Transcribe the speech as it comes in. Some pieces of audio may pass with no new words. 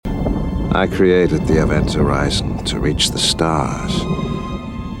I created the Event Horizon to reach the stars.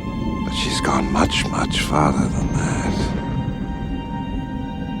 But she's gone much, much farther than that.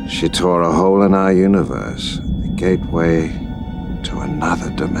 She tore a hole in our universe, a gateway to another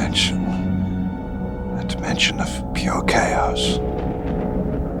dimension. A dimension of pure chaos.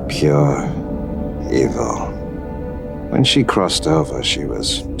 Pure evil. When she crossed over, she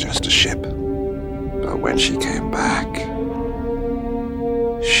was just a ship. But when she came back,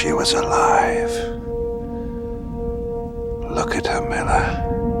 she was alive. Look at her, Miller.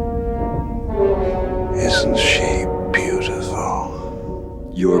 Isn't she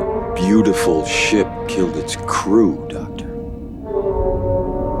beautiful? Your beautiful ship killed its crew, Doctor.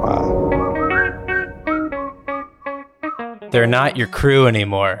 Wow. They're not your crew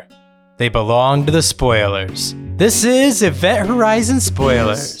anymore. They belong to the spoilers. This is Event Horizon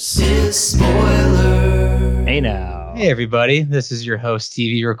Spoilers. Hey now. Hey everybody, this is your host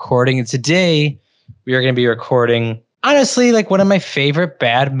TV recording, and today we are going to be recording, honestly, like one of my favorite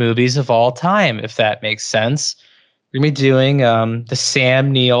bad movies of all time, if that makes sense. We're going to be doing the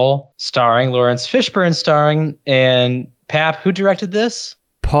Sam Neill starring, Lawrence Fishburne starring, and Pap, who directed this?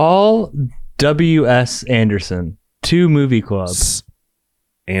 Paul W.S. Anderson. 2 movie clubs.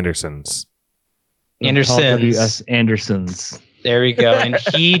 Andersons. Paul W.S. Andersons. There we go. And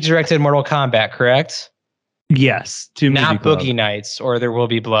he directed Mortal Kombat, correct? Yes. 2 movie Not clubs. Boogie Nights or There Will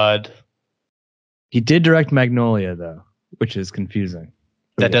Be Blood. He did direct Magnolia, though, which is confusing.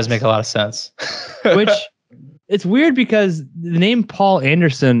 That does make a lot of sense. Which, it's weird because the name Paul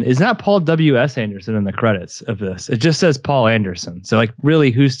Anderson is not Paul W.S. Anderson in the credits of this. It just says Paul Anderson. So, like, really,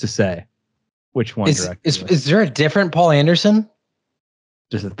 who's to say which one directed this? Is there a different Paul Anderson?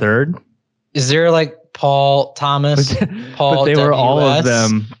 Just a third? Is there like Paul Thomas, Paul But they were all of W.S.,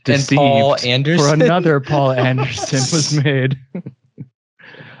 them and deceived Paul Anderson? for another Paul Anderson was made.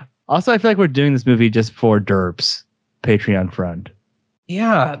 Also, I feel like we're doing this movie just for Derps, Patreon friend.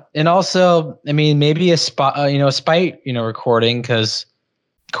 Yeah, and also, I mean, maybe a spite, recording because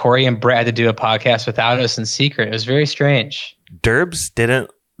Corey and Brett had to do a podcast without us in secret. It was very strange. Derbs didn't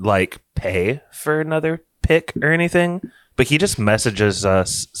pay for another pick or anything, but he just messages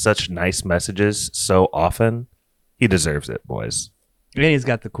us such nice messages so often. He deserves it, boys. And he's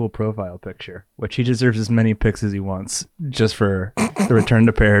got the cool profile picture, which he deserves as many picks as he wants just for the Return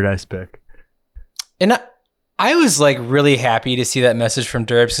to Paradise pick. And I was like really happy to see that message from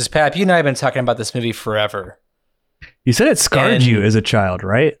Derbs because Pap, you and I have been talking about this movie forever. You said it scarred you as a child,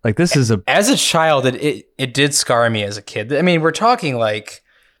 right? Like this is as a child, it did scar me as a kid. I mean, we're talking like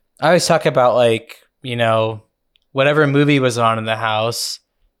I always talk about whatever movie was on in the house.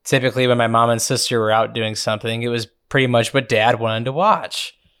 Typically, when my mom and sister were out doing something, it was pretty much what Dad wanted to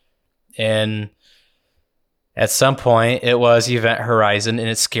watch. And at some point, it was Event Horizon, and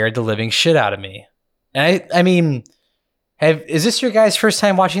it scared the living shit out of me. And I mean, is this your guys' first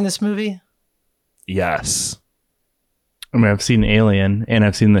time watching this movie? Yes. I mean, I've seen Alien and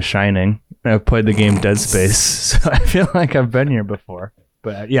I've seen The Shining. And I've played the game Dead Space, so I feel like I've been here before.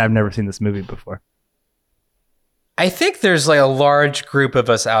 But yeah, I've never seen this movie before. I think there's like a large group of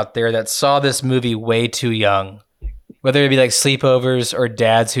us out there that saw this movie way too young, whether it be like sleepovers or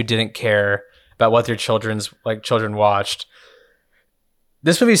dads who didn't care about what their children watched.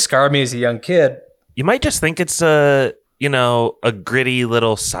 This movie scarred me as a young kid. You might just think it's a gritty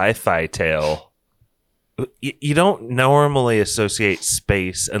little sci-fi tale. You don't normally associate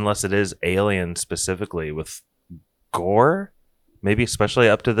space, unless it is Alien specifically, with gore, maybe especially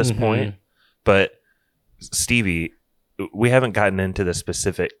up to this point. But Stevie, we haven't gotten into the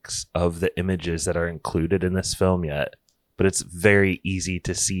specifics of the images that are included in this film yet, but it's very easy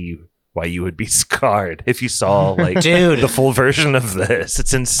to see why you would be scarred if you saw Dude, the full version of this.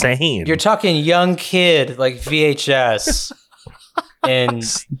 It's insane. You're talking young kid, like VHS. And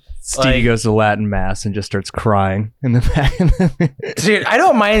Stevie goes to Latin mass and just starts crying in the back. Dude, I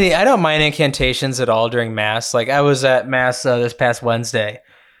don't mind incantations at all during mass. Like I was at mass this past Wednesday,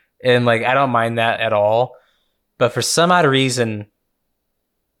 and I don't mind that at all. But for some odd reason,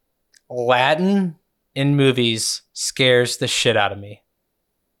 Latin in movies scares the shit out of me.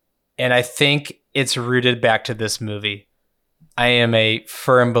 And I think it's rooted back to this movie. I am a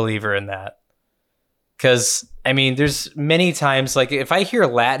firm believer in that. Because, I mean, there's many times, if I hear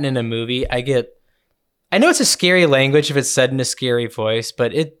Latin in a movie, I know it's a scary language if it's said in a scary voice,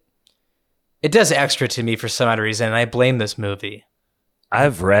 but it does extra to me for some odd reason, and I blame this movie.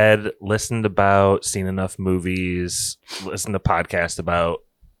 I've read, listened about, seen enough movies, listened to podcasts about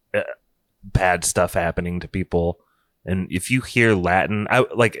bad stuff happening to people. And if you hear Latin,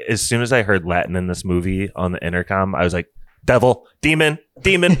 as soon as I heard Latin in this movie on the intercom, I was like, devil, demon.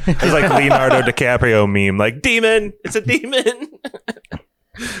 It's like Leonardo DiCaprio meme, like demon. It's a demon.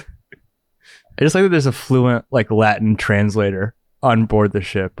 I just like that there's a fluent like Latin translator on board the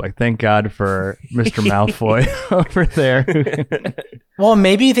ship. Like, thank God for Mr. Malfoy over there. Well,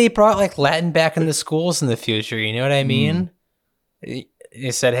 maybe they brought like Latin back in the schools in the future. You know what I mean?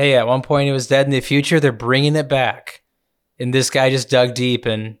 They said, hey, at one point it was dead. In the future, they're bringing it back. And this guy just dug deep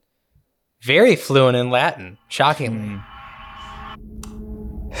and very fluent in Latin, shockingly.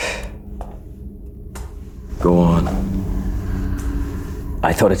 Go on.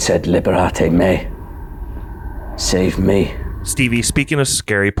 I thought it said liberate me. Save me. Stevie, speaking of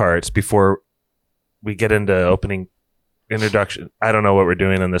scary parts, before we get into opening introduction, I don't know what we're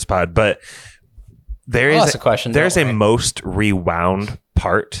doing in this pod, but there's a most rewound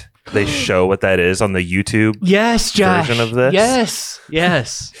part. They show what that is on the YouTube version of this.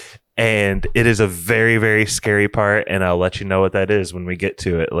 Yes. And it is a very, very scary part, and I'll let you know what that is when we get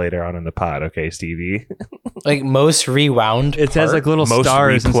to it later on in the pod. Okay, Stevie? Like most rewound? It says like little most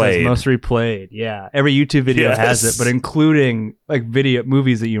stars and replayed. says most replayed. Yeah. Every YouTube video has it, but including like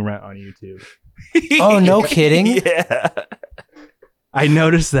movies that you rent on YouTube. Oh, no kidding? Yeah. I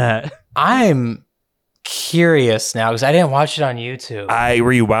noticed that. I'm curious now because I didn't watch it on YouTube. I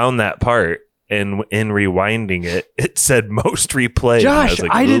rewound that part. And in rewinding it, it said most replayed. Josh,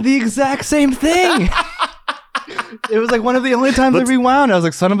 I did the exact same thing. It was like one of the only times I rewound. I was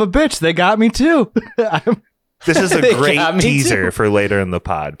like, son of a bitch, they got me too. This is a great teaser for later in the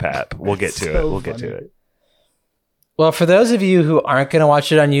pod, Pap. We'll get to it. We'll get to it. Well, for those of you who aren't going to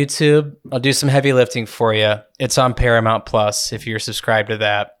watch it on YouTube, I'll do some heavy lifting for you. It's on Paramount Plus if you're subscribed to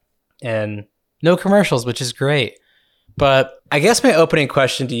that. And no commercials, which is great. But I guess my opening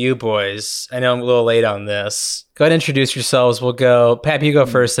question to you boys, I know I'm a little late on this. Go ahead and introduce yourselves. We'll go, Pap, you go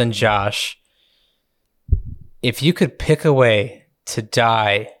first, then Josh. If you could pick a way to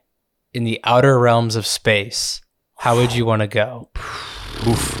die in the outer realms of space, how would you want to go?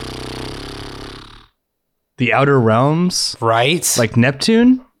 The outer realms? Right? Like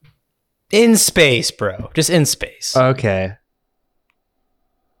Neptune? In space, bro. Just in space. Okay.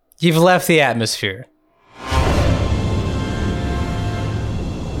 You've left the atmosphere.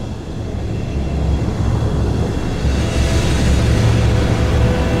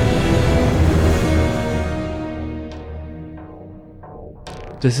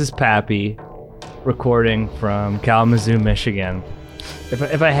 This is Pappy recording from Kalamazoo, Michigan.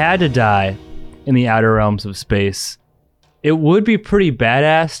 If I had to die in the outer realms of space, it would be pretty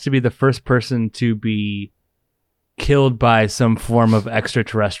badass to be the first person to be killed by some form of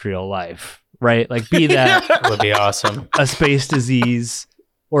extraterrestrial life, right? Like be that would be awesome. A space disease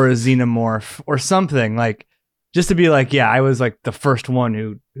or a xenomorph or something, like just to be like, yeah, I was like the first one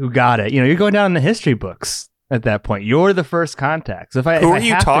who got it. You know, you're going down in the history books. At that point, you're the first contact. So who are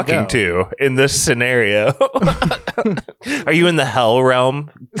you talking to in this scenario? Are you in the hell realm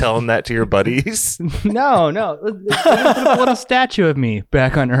telling that to your buddies? No. Put a little statue of me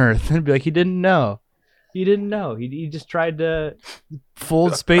back on Earth and be like, he didn't know. He just tried to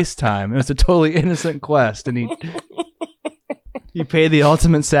fold space time. It was a totally innocent quest, and he paid the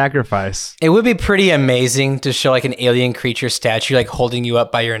ultimate sacrifice. It would be pretty amazing to show like an alien creature statue like holding you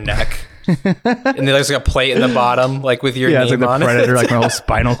up by your neck. And there's like a plate in the bottom, like with your name it's like on the Predator, it. like my whole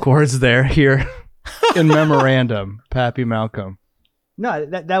spinal cord's there here in memorandum, Pappy Malcolm. No,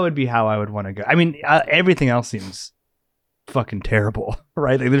 that would be how I would want to go. I mean, everything else seems fucking terrible,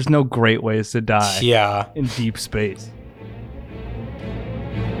 right? Like, there's no great ways to die in deep space.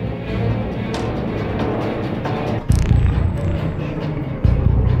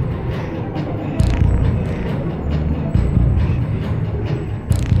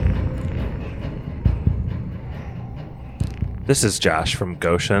 This is Josh from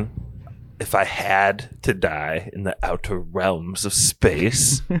Goshen. If I had to die in the outer realms of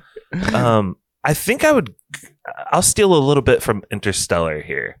space, I think I'll steal a little bit from Interstellar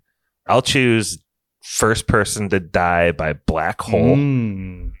here. I'll choose first person to die by black hole.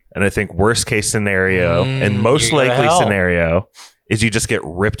 And I think worst case scenario and most likely scenario is you just get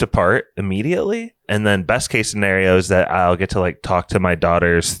ripped apart immediately. And then best case scenario is that I'll get to like talk to my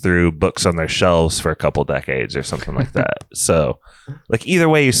daughters through books on their shelves for a couple decades or something like that. So like either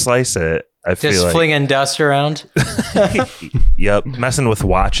way you slice it, I feel like just flinging dust around. Yep. Messing with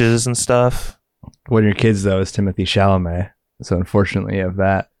watches and stuff. One of your kids though is Timothy Chalamet. So unfortunately you have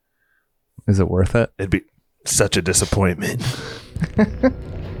that. Is it worth it? It'd be such a disappointment.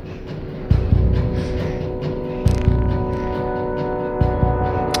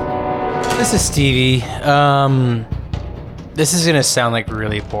 This is Stevie. This is going to sound like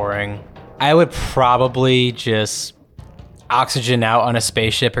really boring. I would probably just oxygen out on a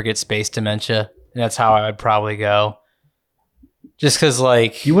spaceship or get space dementia. And that's how I would probably go. Just because,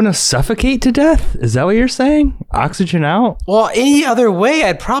 like... You want to suffocate to death? Is that what you're saying? Oxygen out? Well, any other way,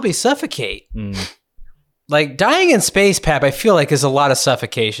 I'd probably suffocate. Like, dying in space, Pap, I feel like is a lot of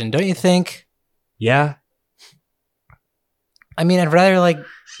suffocation. Don't you think? Yeah. I mean, I'd rather, like,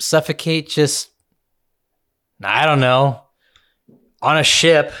 suffocate just... I don't know. On a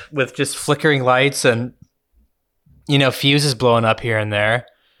ship with just flickering lights and, you know, fuses blowing up here and there.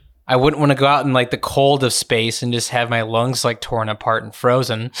 I wouldn't want to go out in like the cold of space and just have my lungs like torn apart and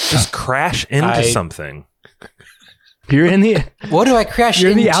frozen. Just crash into something. You're in the... What do I crash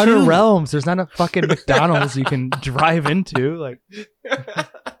You're into? in the outer realms. There's not a fucking McDonald's you can drive into. Like,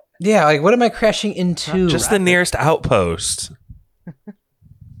 yeah, like what am I crashing into? Just the nearest outpost.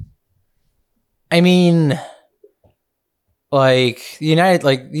 I mean... Like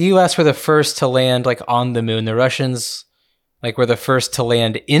the U.S. were the first to land like on the moon. The Russians like were the first to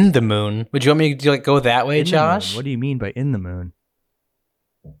land in the moon. Would you want me to like go that way, Josh? What do you mean by in the moon?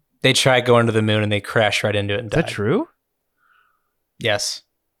 They tried going to the moon and they crashed right into it and died. Is that true? Yes.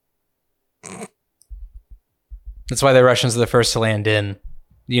 That's why the Russians are the first to land in.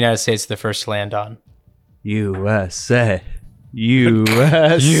 The United States are the first to land on. USA.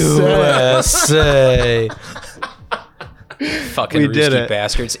 Fucking we did Ruski it.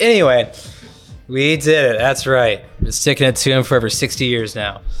 bastards. Anyway, we did it. That's right. Been sticking it to him for over 60 years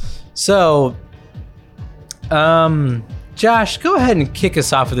now. So, Josh, go ahead and kick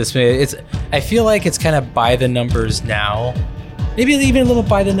us off with this movie. I feel like it's kind of by the numbers now. Maybe even a little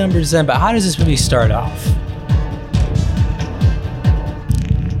by the numbers then, but how does this movie start off?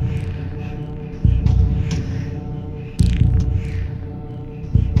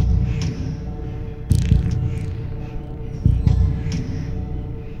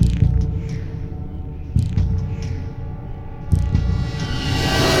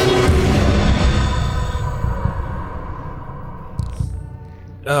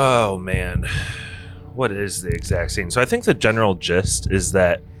 Oh, man. What is the exact scene? So I think the general gist is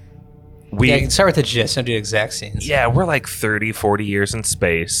that Yeah, you can start with the gist and do exact scenes. Yeah, we're like 30, 40 years in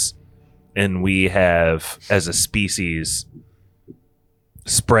space, and we have, as a species,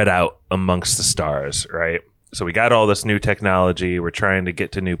 spread out amongst the stars, right? So we got all this new technology. We're trying to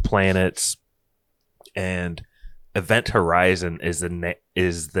get to new planets, and Event Horizon is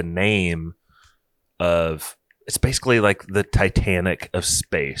the name of... It's basically like the Titanic of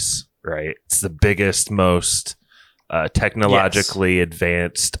space, right? It's the biggest, most technologically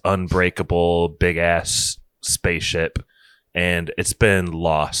advanced, unbreakable, big ass spaceship, and it's been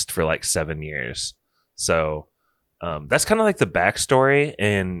lost for like 7 years. So that's kind of like the backstory.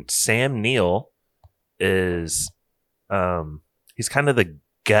 And Sam Neill is he's kind of the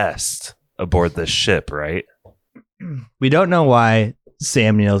guest aboard this ship, right? We don't know why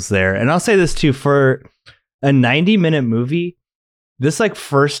Sam Neill's there, and I'll say this too: for a 90-minute movie, this like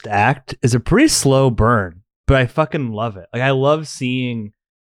first act is a pretty slow burn, but I fucking love it. Like, I love seeing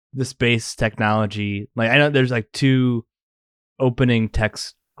the space technology. Like, I know there's like 2 opening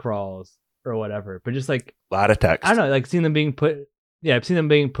text crawls or whatever, but just like A lot of text. I don't know, like seeing them being put. Yeah, I've seen them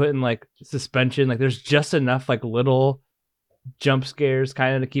being put in like suspension. Like, there's just enough like little jump scares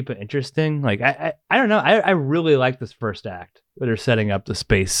kind of to keep it interesting. Like, I don't know. I really like this first act where they're setting up the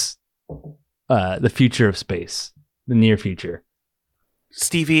space. The future of space, the near future.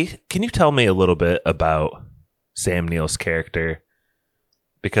 Stevie, can you tell me a little bit about Sam Neill's character?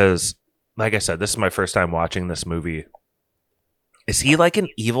 Because, like I said, this is my first time watching this movie. Is he like an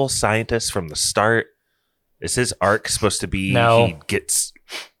evil scientist from the start? Is his arc supposed to be No. he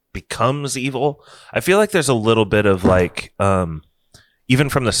becomes evil? I feel like there's a little bit of like, even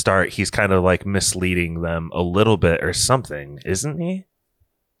from the start, he's kind of like misleading them a little bit or something, isn't he?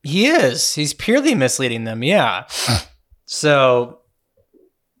 He is. He's purely misleading them, yeah. So,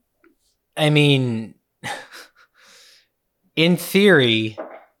 I mean, in theory,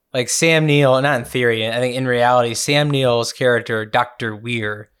 like Sam Neill, not in theory, I think in reality, Sam Neill's character, Dr.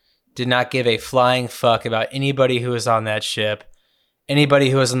 Weir, did not give a flying fuck about anybody who was on that ship, anybody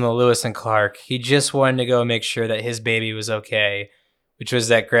who was on the Lewis and Clark. He just wanted to go make sure that his baby was okay, which was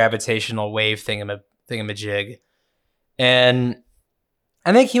that gravitational wave thingamajig. And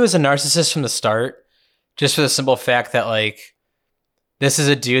I think he was a narcissist from the start, just for the simple fact that, like, this is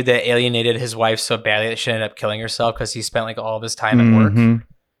a dude that alienated his wife so badly that she ended up killing herself because he spent, like, all of his time at work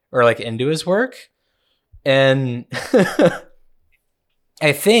or, like, into his work. And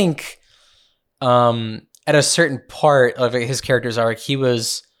I think at a certain part of his character's arc, he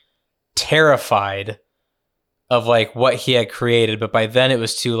was terrified of, like, what he had created. But by then it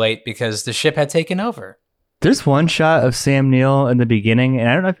was too late because the ship had taken over. There's one shot of Sam Neill in the beginning, and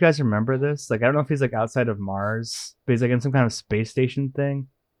I don't know if you guys remember this. Like, I don't know if he's like outside of Mars, but he's like in some kind of space station thing,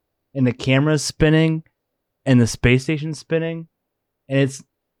 and the camera's spinning, and the space station's spinning, and it's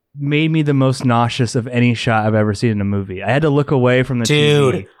made me the most nauseous of any shot I've ever seen in a movie. I had to look away from the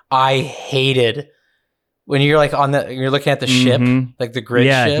TV. I hated when you're like you're looking at the ship, like the grid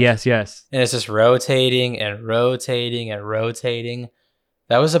ship. Yes. And it's just rotating and rotating and rotating.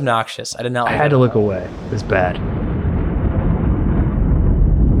 That was obnoxious. I did not like I had to look away. It was bad.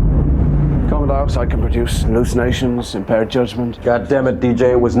 Carbon dioxide can produce hallucinations, impaired judgment. God damn it,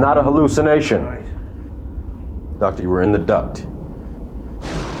 DJ, it was not a hallucination. Doctor, you were in the duct.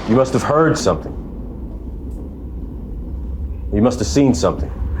 You must have heard something. You must have seen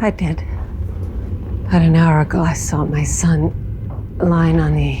something. I did. About an hour ago, I saw my son lying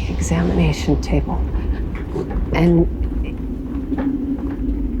on the examination table.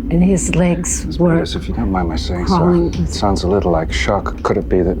 And his legs were Yes, if you don't mind my saying crawling. so. It sounds a little like shock. Could it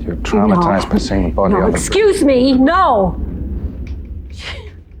be that you're traumatized by seeing the body No, of excuse me, no!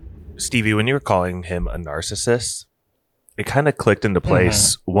 Stevie, when you were calling him a narcissist, it kind of clicked into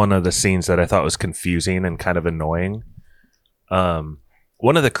place. One of the scenes that I thought was confusing and kind of annoying.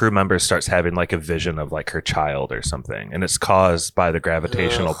 One of the crew members starts having like a vision of like her child or something, and it's caused by the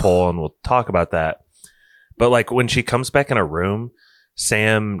gravitational pull, and we'll talk about that. But like when she comes back in a room,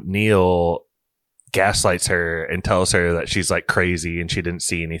 Sam Neill gaslights her and tells her that she's like crazy and she didn't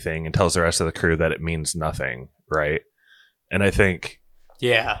see anything, and tells the rest of the crew that it means nothing, right? And I think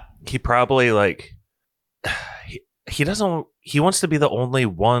he probably like he wants to be the only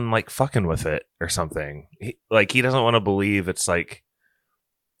one like fucking with it or something. He doesn't want to believe it's like,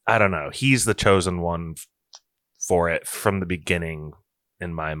 I don't know, he's the chosen one for it from the beginning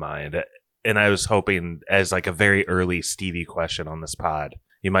in my mind. And I was hoping, as like a very early Stevie question on this pod,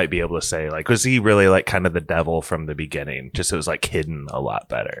 you might be able to say, like, was he really like kind of the devil from the beginning? Just it was like hidden a lot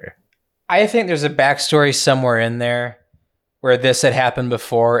better. I think there's a backstory somewhere in there where this had happened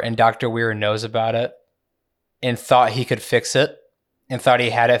before and Dr. Weir knows about it and thought he could fix it and thought he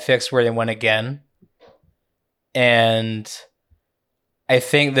had it fixed where they went again. And I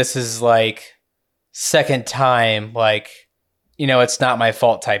think this is like second time, like, you know, it's not my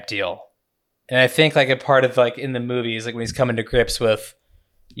fault type deal. And I think like a part of like in the movies, like when he's coming to grips with,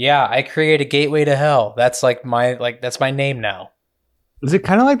 yeah, I create a gateway to hell. That's like that's my name now. Is it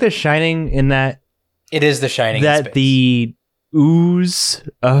kind of like The Shining in that it is The Shining? That the ooze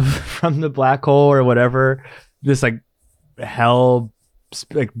from the black hole or whatever this like hell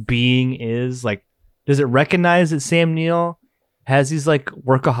like being is like, does it recognize that Sam Neill has these like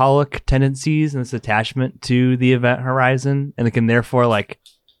workaholic tendencies and this attachment to the event horizon, and it can therefore like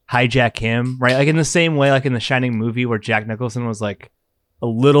hijack him, right? Like in the same way, like in the Shining movie where Jack Nicholson was like a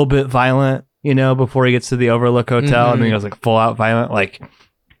little bit violent, you know, before he gets to the Overlook Hotel, and then he goes like full out violent. Like,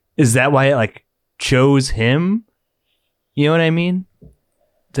 is that why it like chose him? You know what I mean?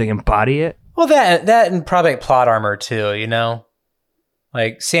 To embody it. Well, that and probably like plot armor too. You know,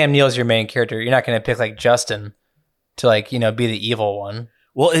 like Sam Neill's your main character. You're not going to pick like Justin to like, you know, be the evil one.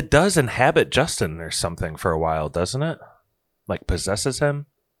 Well, it does inhabit Justin or something for a while, doesn't it? Like possesses him.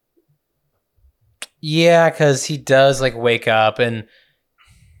 Yeah, because he does like wake up and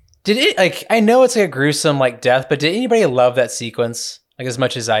did it like, I know it's like a gruesome like death, but did anybody love that sequence like as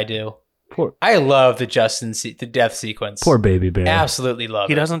much as I do? I love the the death sequence. Poor baby bear. Absolutely love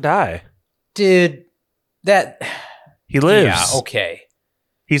it. He doesn't die. Dude, that he lives. Yeah, okay.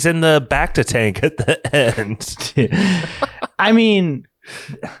 He's in the Bacta tank at the end. I mean,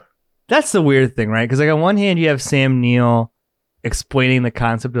 that's the weird thing, right? Because like on one hand, you have Sam Neill explaining the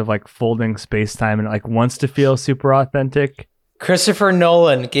concept of like folding space-time and like wants to feel super authentic. Christopher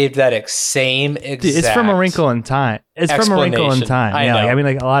Nolan gave that same exact. It's from A Wrinkle in Time. It's from A Wrinkle in Time. I know. Like, I mean,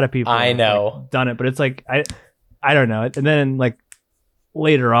 like a lot of people I know like, done it, but it's like I don't know. And then like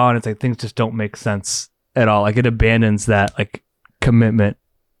later on, it's like things just don't make sense at all. Like it abandons that like commitment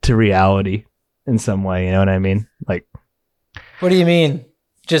to reality in some way. You know what I mean? Like, what do you mean?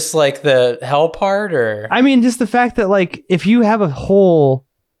 Just like the hell part, or I mean, just the fact that like if you have a hole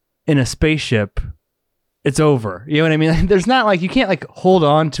in a spaceship, it's over. You know what I mean? Like, there's not like you can't like hold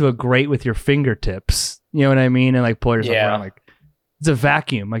on to a grate with your fingertips. You know what I mean? And like pull yourself around. Like it's a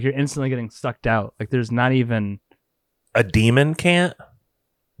vacuum. Like you're instantly getting sucked out. Like there's not even a demon can't.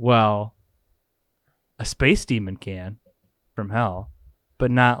 Well, a space demon can from hell, but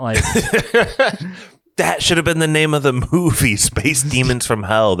not like. That should have been the name of the movie, Space Demons from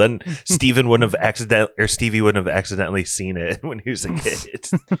Hell. Then Stevie wouldn't have accidentally seen it when he was a kid.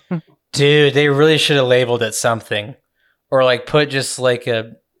 Dude, they really should have labeled it something, or like put just like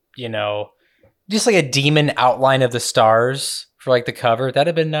a, you know, just like a demon outline of the stars for like the cover. That'd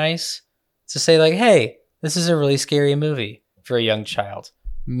have been nice to say like, hey, this is a really scary movie for a young child.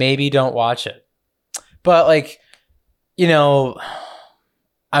 Maybe don't watch it. But like, you know,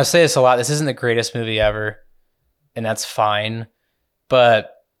 I'll say this a lot. This isn't the greatest movie ever, and that's fine.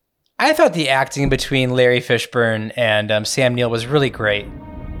 But I thought the acting between Larry Fishburne and Sam Neill was really great.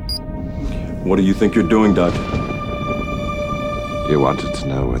 What do you think you're doing, Doug? You wanted to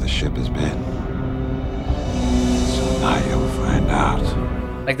know where the ship has been. So now you'll find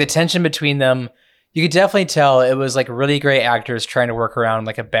out. Like the tension between them, you could definitely tell it was like really great actors trying to work around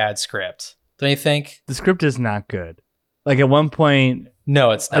like a bad script. Don't you think? The script is not good. Like at one point,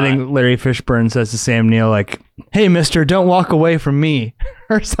 no, it's not. I think Larry Fishburne says to Sam Neill, like, "Hey, mister, don't walk away from me,"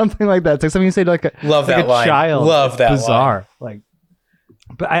 or something like that. It's like something you say to like a, love like that a line. child. Love it's that bizarre. line.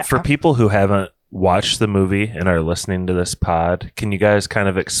 Like, but for people who haven't watched the movie and are listening to this pod, can you guys kind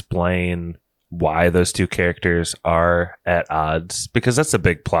of explain why those two characters are at odds? Because that's a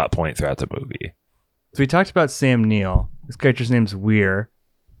big plot point throughout the movie. So we talked about Sam Neill. His character's name's Weir.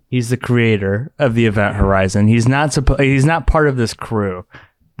 He's the creator of the Event Horizon. He's not part of this crew.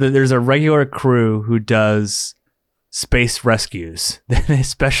 There's a regular crew who does space rescues. They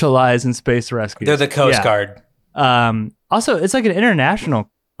specialize in space rescues. They're the Coast Guard. Also, it's like an international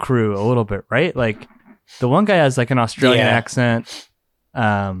crew a little bit, right? Like the one guy has like an Australian accent.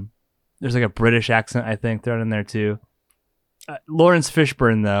 There's like a British accent, I think, thrown in there too. Lawrence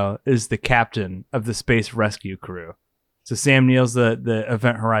Fishburne, though, is the captain of the space rescue crew. So Sam Neill's the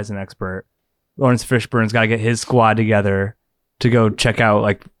Event Horizon expert. Lawrence Fishburne's got to get his squad together to go check out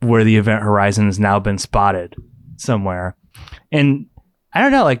like where the Event Horizon has now been spotted somewhere. And I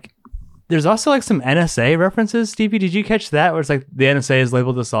don't know, like there's also like some NSA references. Stevie, did you catch that? Where it's like the NSA has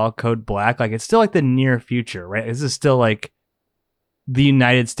labeled this all code black. Like it's still like the near future, right? This is still like the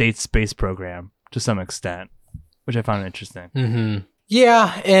United States space program to some extent, which I found interesting. Mm-hmm.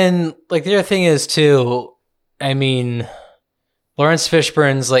 Yeah, and like the other thing is too, I mean, Lawrence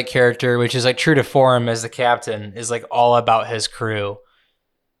Fishburne's like character, which is like true to form as the captain, is like all about his crew.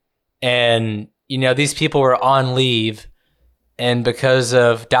 And, you know, these people were on leave, and because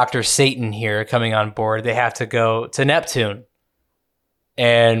of Dr. Satan here coming on board, they have to go to Neptune.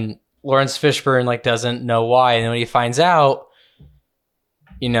 And Lawrence Fishburne like doesn't know why. And then when he finds out,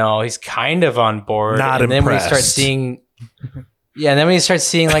 you know, he's kind of on board. Not and impressed. Then when he starts seeing and then when he starts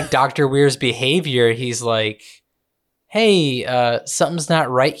seeing like Dr. Weir's behavior, he's like, hey, something's not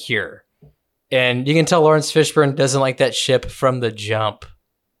right here. And you can tell Lawrence Fishburne doesn't like that ship from the jump.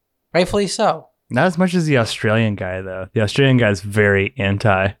 Rightfully so. Not as much as the Australian guy, though. The Australian guy's very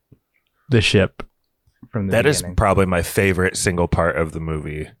anti the ship from the beginning. Is probably my favorite single part of the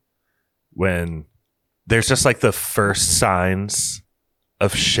movie. When there's just like the first signs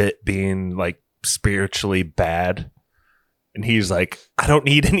of shit being like spiritually bad. And he's like, I don't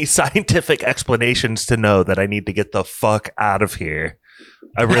need any scientific explanations to know that I need to get the fuck out of here.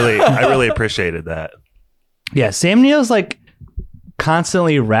 I really appreciated that. Yeah, Sam Neill's like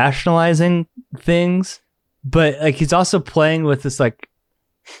constantly rationalizing things, but like he's also playing with this like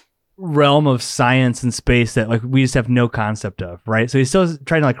realm of science and space that like we just have no concept of, right? So he's still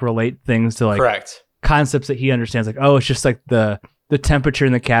trying to like relate things to like correct concepts that he understands, like, oh, it's just like the temperature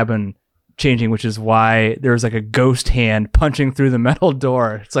in the cabin changing, which is why there's like a ghost hand punching through the metal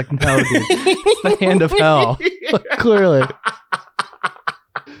door. It's like, no, dude, it's the hand of hell. Clearly.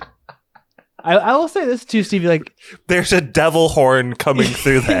 I will say this too, Stevie, like there's a devil horn coming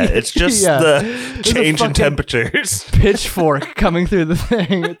through that. It's just the change in temperatures. Pitchfork coming through the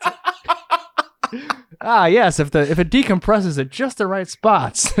thing. Yes, if it decompresses at just the right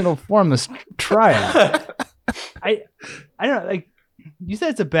spots, it'll form this triad. I don't know, like you said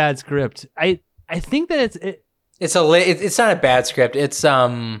it's a bad script. I think that it's not a bad script. It's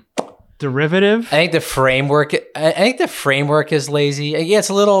derivative. I think the framework is lazy. Yeah, it's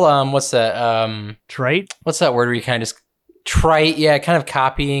a little what's that? Trite? What's that word where you kind of just trite, yeah, kind of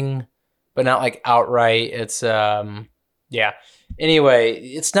copying, but not like outright. It's yeah. Anyway,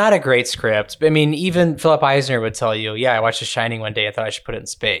 it's not a great script. I mean, even Philip Eisner would tell you, yeah, I watched The Shining one day, I thought I should put it in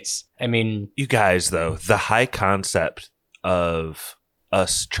space. I mean, you guys though, the high concept of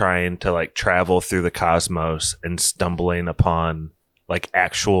us trying to like travel through the cosmos and stumbling upon like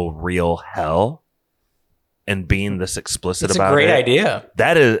actual real hell and being this explicit it's about a great it. idea.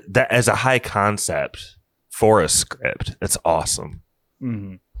 That as a high concept for a script. It's awesome.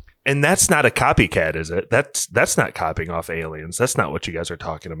 Mm-hmm. And that's not a copycat, is it? That's not copying off Aliens. That's not what you guys are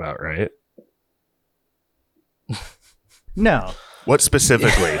talking about, right? No. What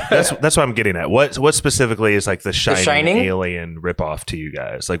specifically? That's what I'm getting at. What specifically is like the Shining alien ripoff to you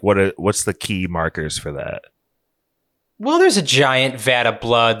guys? Like what's the key markers for that? Well, there's a giant vat of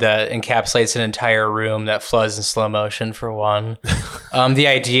blood that encapsulates an entire room that floods in slow motion, for one. The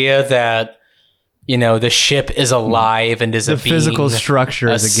idea that, you know, the ship is alive and is a being. The physical structure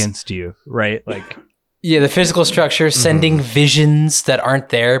is against you, right? Like, yeah, the physical structure sending visions that aren't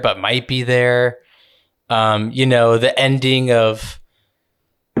there but might be there. You know, the ending of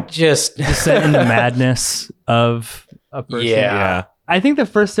just descent into madness of a person. Yeah. I think the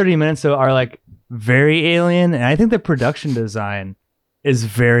first 30 minutes though are like very alien, and I think the production design is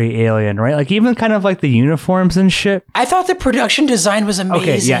very alien, right? Like even kind of like the uniforms and shit. I thought the production design was amazing.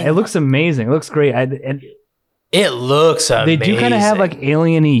 Okay, yeah, it looks amazing. It looks great. It looks amazing. They do kind of have like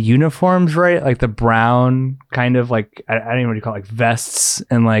alien-y uniforms, right? Like the brown kind of like, I don't even know what you call it, like vests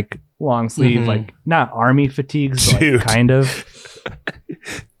and like long sleeve, like not army fatigues, but like kind of.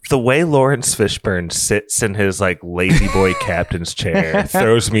 The way Lawrence Fishburne sits in his like lazy boy captain's chair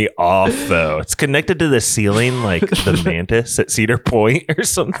throws me off though. It's connected to the ceiling like the mantis at Cedar Point or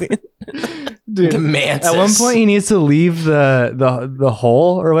something. Dude, the mantis. At one point he needs to leave the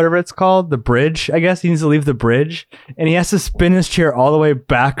hole or whatever it's called, the bridge. I guess he needs to leave the bridge, and he has to spin his chair all the way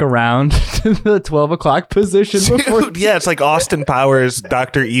back around to the 12 o'clock position. Dude, yeah, it's like Austin Powers,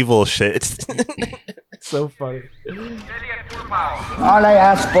 Dr. Evil shit. It's so funny. All I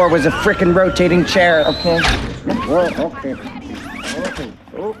asked for was a frickin' rotating chair, okay?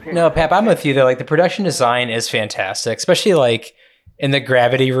 No, Pap, I'm with you though. Like the production design is fantastic, especially like in the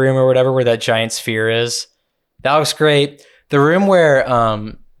gravity room or whatever where that giant sphere is. That looks great. The room where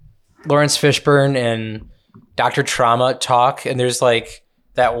Lawrence Fishburne and Dr. Trauma talk, and there's like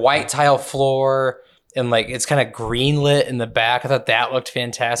that white tile floor and like it's kind of green lit in the back. I thought that looked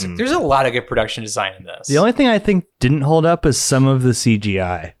fantastic. There's a lot of good production design in this. The only thing I think didn't hold up is some of the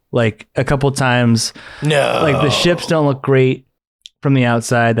CGI. Like a couple times, like the ships don't look great from the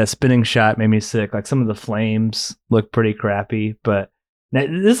outside. That spinning shot made me sick. Like some of the flames look pretty crappy, but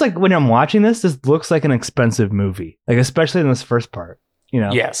this, like when I'm watching this looks like an expensive movie. Like especially in this first part, you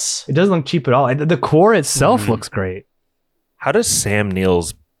know. Yes, it doesn't look cheap at all. The core itself looks great. How does Sam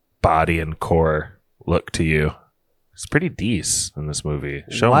Neill's body and core look to you? It's pretty decent in this movie.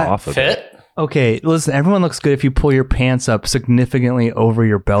 Show him off a bit. Okay, listen, everyone looks good if you pull your pants up significantly over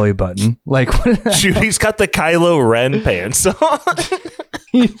your belly button. Like, dude, he's got the Kylo Ren pants on.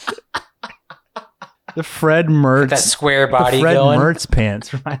 The Fred Mertz, that square body, the Fred going. Mertz pants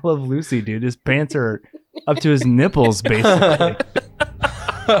from I Love Lucy, dude. His pants are up to his nipples, basically.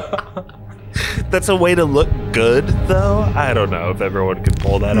 That's a way to look good, though. I don't know if everyone can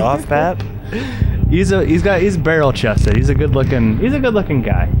pull that off, Pat. He's barrel chested. He's a good looking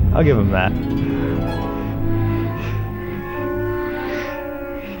guy. I'll give him that.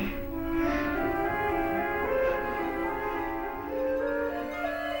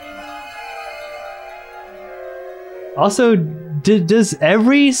 Also, does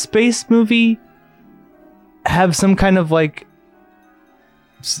every space movie have some kind of like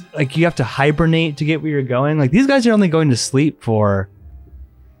you have to hibernate to get where you're going? Like these guys are only going to sleep for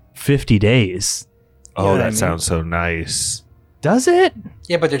 50 days. Oh, that sounds so nice. Does it?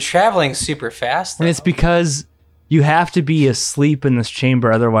 Yeah, but they're traveling super fast, though. And it's because you have to be asleep in this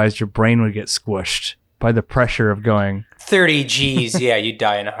chamber, otherwise your brain would get squished by the pressure of going 30 G's. Yeah, you'd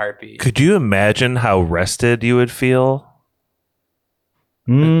die in a heartbeat. Could you imagine how rested you would feel?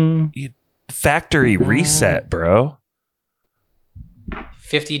 Factory reset, bro.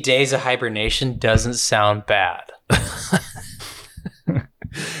 50 days of hibernation doesn't sound bad.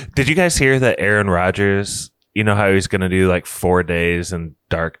 Did you guys hear that Aaron Rodgers, you know how he's going to do like 4 days in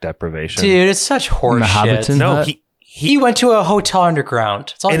dark deprivation? Dude, it's such horse shit. No, he went to a hotel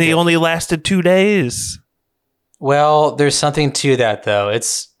underground. And he only lasted 2 days. Well, there's something to that, though.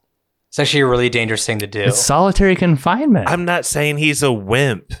 It's actually a really dangerous thing to do. It's solitary confinement. I'm not saying he's a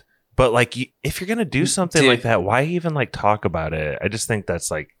wimp, but like if you're going to do something like that, why even like talk about it? I just think that's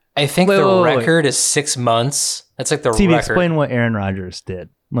like... I think the record is 6 months. That's like the Stevie, record. Explain what Aaron Rodgers did,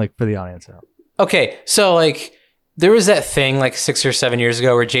 like for the audience. Okay, so like there was that thing like 6 or 7 years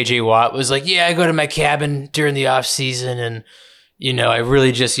ago where JJ Watt was like, yeah, I go to my cabin during the off season and, you know, I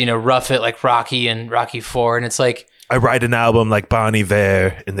really just, you know, rough it like Rocky and Rocky IV. And it's like, I write an album like Bon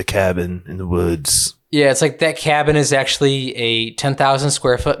Iver in the cabin in the woods. Yeah, it's like that cabin is actually a 10,000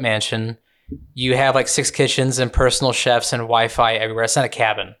 square foot mansion. You have like 6 kitchens and personal chefs and Wi-Fi everywhere. It's not a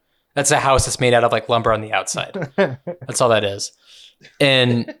cabin. That's a house that's made out of like lumber on the outside. That's all that is.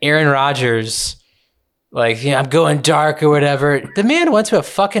 And Aaron Rodgers, like, yeah, I'm going dark or whatever. The man went to a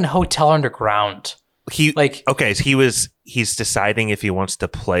fucking hotel underground. He he's deciding if he wants to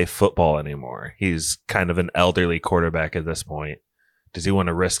play football anymore. He's kind of an elderly quarterback at this point. Does he want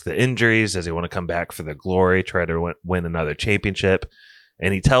to risk the injuries? Does he want to come back for the glory, try to win another championship?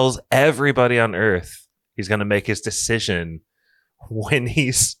 And he tells everybody on Earth he's going to make his decision when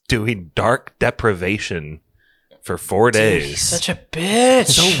he's doing dark deprivation for 4 days. He's such a bitch.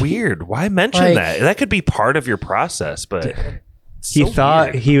 So weird. Why mention that? That could be part of your process, but he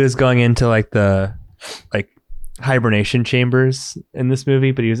thought he was going into like the hibernation chambers in this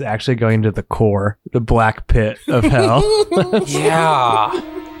movie, but he was actually going to the core, the black pit of hell. Yeah.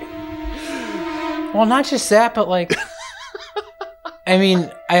 Well, not just that, but like, I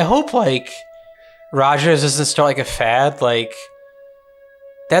mean, I hope like Rogers doesn't start like a fad. Like,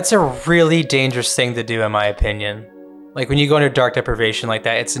 that's a really dangerous thing to do, in my opinion. Like, when you go into dark deprivation like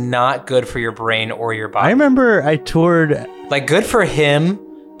that, it's not good for your brain or your body. I remember I toured... Like, good for him,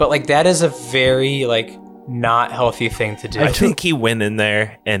 but, like, that is a very, like, not healthy thing to do. I think he went in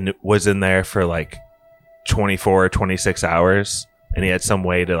there and was in there for, like, 24 or 26 hours, and he had some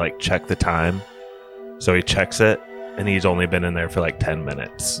way to, like, check the time. So he checks it, and he's only been in there for, like, 10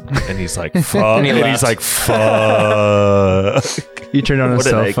 minutes. And he's like, fuck. and he's like, fuck. He turned on his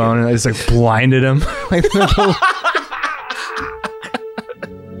cell phone, and I just, like, blinded him.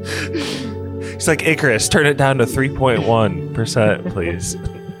 It's like, Icarus, turn it down to 3.1%, please.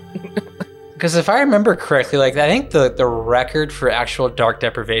 Because if I remember correctly, like, I think the record for actual dark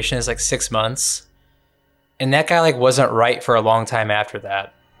deprivation is like 6 months. And that guy like wasn't right for a long time after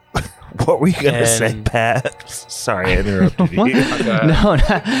that. What were you going to say, Pat? Sorry, I interrupted you. No,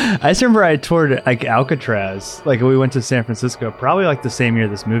 I just remember I toured like Alcatraz. Like, we went to San Francisco, probably like the same year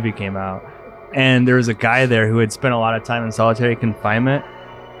this movie came out. And there was a guy there who had spent a lot of time in solitary confinement.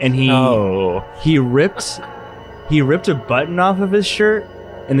 And he ripped a button off of his shirt,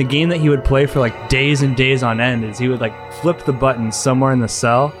 and the game that he would play for like days and days on end is he would like flip the button somewhere in the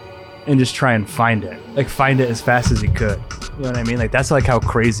cell and just try and find it as fast as he could. You know what I mean? Like, that's like how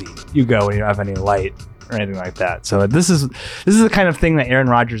crazy you go when you don't have any light or anything like that. So this is the kind of thing that Aaron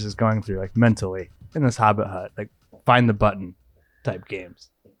Rodgers is going through, like, mentally in this Hobbit hut, like find the button type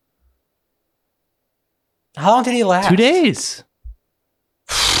games. How long did he last? 2 days.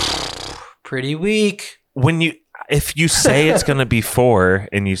 Pretty weak. If you say it's going to be 4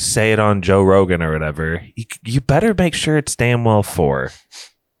 and you say it on Joe Rogan or whatever, you better make sure it's damn well 4.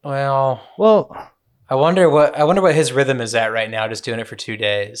 Well, I wonder what his rhythm is at right now, just doing it for 2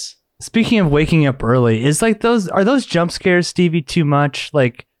 days. Speaking of waking up early, are those jump scares, Stevie, too much?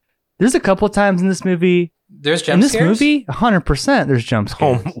 Like, there's a couple times in this movie. There's jump scares? In this movie, 100% there's jump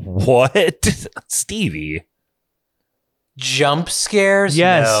scares. What? Stevie. Jump scares?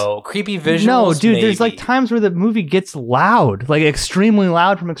 Yes. No. Creepy visuals? No, dude, maybe. there's like times where the movie gets loud, like extremely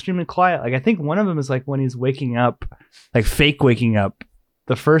loud from extremely quiet. Like, I think one of them is like when he's waking up, like fake waking up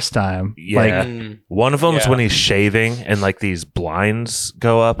the first time. Yeah. Like, one of them is when he's shaving and like these blinds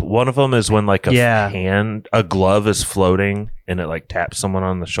go up. One of them is when like a glove is floating and it like taps someone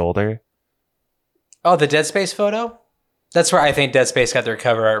on the shoulder. Oh, the Dead Space photo? That's where I think Dead Space got their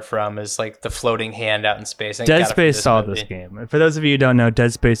cover art from, is like the floating hand out in space. Dead Space saw this game. And for those of you who don't know,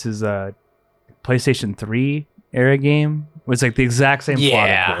 Dead Space is a PlayStation 3 era game. It was like the exact same plot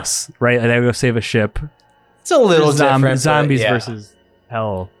of this, right? Like, they go save a ship. It's a little different. Zombies versus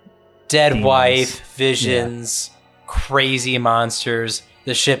hell. Dead demons. wife, visions, crazy monsters.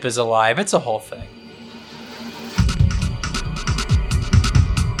 The ship is alive. It's a whole thing.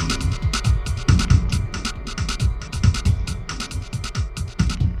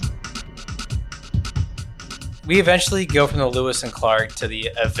 We eventually go from the Lewis and Clark to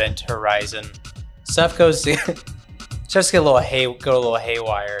the Event Horizon. Stuff goes to just go a little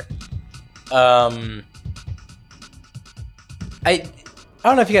haywire. I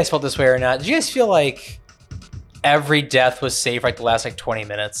don't know if you guys felt this way or not. Did you guys feel like every death was saved for like the last like 20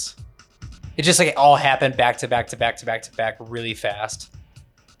 minutes? It just like it all happened back to back to back to back to back really fast.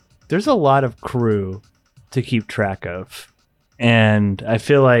 There's a lot of crew to keep track of, and I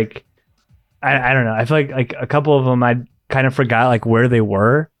feel like I don't know. I feel like a couple of them I kind of forgot like where they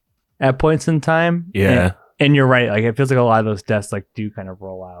were at points in time. Yeah, and you're right. Like, it feels like a lot of those deaths like do kind of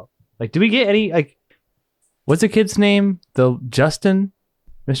roll out. Like, do we get any like what's the kid's name? The Justin,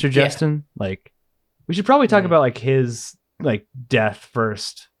 Mr. Justin. Yeah. Like, we should probably talk about like his like death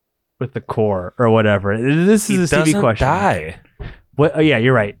first with the core or whatever. This is a Stevie question. Die. What? Oh yeah,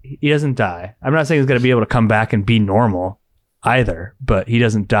 you're right. He doesn't die. I'm not saying he's gonna be able to come back and be normal either, but he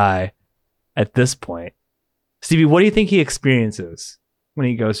doesn't die at this point. Stevie, what do you think he experiences when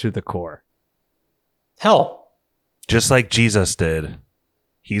he goes through the core? Hell. Just like Jesus did.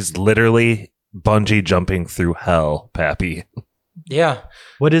 He's literally bungee jumping through hell, Pappy. Yeah.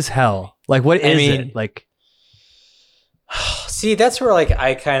 What is hell? Like, what is it? Like, see, that's where like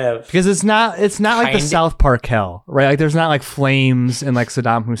I kind of, because it's not like the South Park hell, right? Like, there's not like flames and like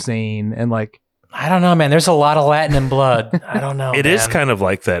Saddam Hussein and like, I don't know, man. There's a lot of Latin in blood. I don't know. It is kind of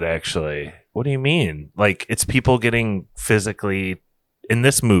like that, actually. What do you mean? Like, it's people getting physically in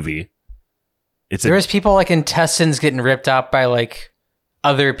this movie. There's people like intestines getting ripped out by like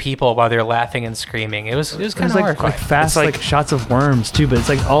other people while they're laughing and screaming. It was kind of like fast like shots of worms too, but it's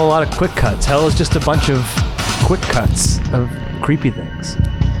like a lot of quick cuts. Hell is just a bunch of quick cuts of creepy things.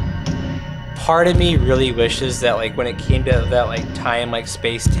 Part of me really wishes that like when it came to that like time like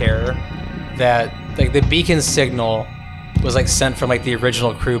space terror, that like the beacon signal was like sent from like the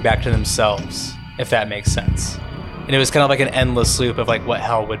original crew back to themselves, if that makes sense. And it was kind of like an endless loop of like what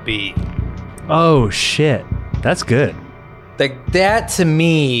hell would be. Oh shit, that's good. Like that to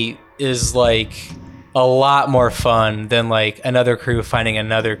me is like a lot more fun than like another crew finding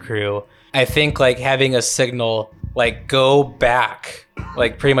another crew. I think like having a signal like go back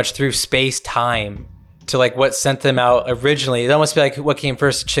like pretty much through space time to like what sent them out originally. It almost be like what came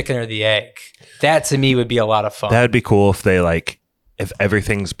first, the chicken or the egg. That to me would be a lot of fun. That'd be cool if they like, if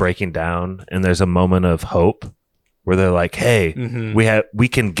everything's breaking down and there's a moment of hope where they're like, hey, we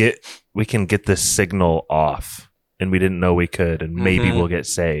can get this signal off and we didn't know we could, and maybe we'll get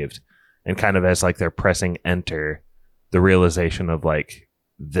saved. And kind of as like they're pressing enter, the realization of like,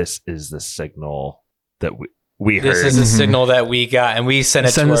 this is the signal that we heard. This is the signal that we got, and we sent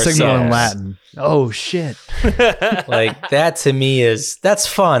it to ourselves. Send the signal in Latin. Oh shit! Like that to me that's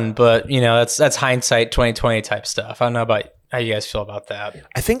fun, but you know that's hindsight 2020 type stuff. I don't know about how you guys feel about that.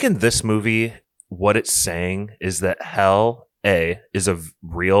 I think in this movie, what it's saying is that hell is a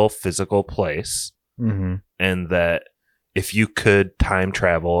real physical place, and that if you could time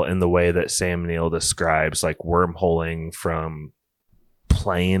travel in the way that Sam Neill describes, like wormholing from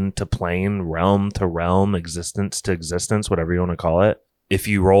plane to plane, realm to realm, existence to existence, whatever you want to call it. If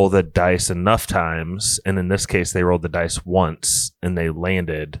you roll the dice enough times, and in this case, they rolled the dice once and they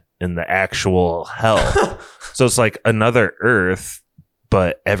landed in the actual hell. So it's like another Earth,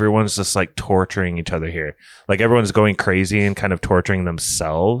 but everyone's just like torturing each other here. Like everyone's going crazy and kind of torturing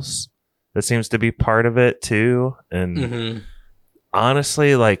themselves. That seems to be part of it too. And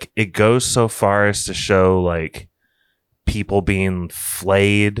honestly, like it goes so far as to show like people being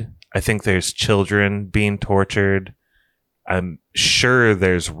flayed. I think there's children being tortured. I'm sure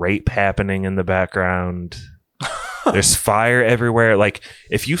there's rape happening in the background. There's fire everywhere. Like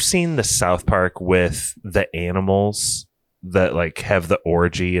if you've seen the South Park with the animals that like have the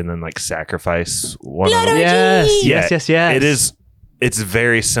orgy and then like sacrifice one of them. Yes. It is. It's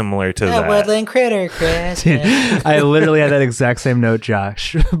very similar to that. Woodland critter, Chris. I literally had that exact same note,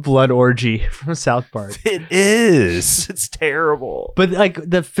 Josh. Blood orgy from South Park. It is. It's terrible. But like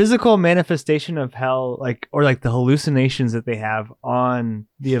the physical manifestation of hell, like or like the hallucinations that they have on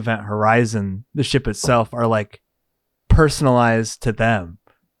the Event Horizon, the ship itself, are like personalized to them,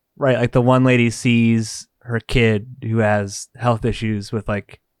 right? Like the one lady sees her kid who has health issues with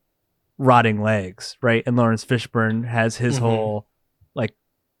like rotting legs, right? And Lawrence Fishburne has his whole like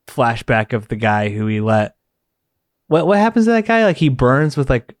flashback of the guy who he let. What happens to that guy? Like he burns with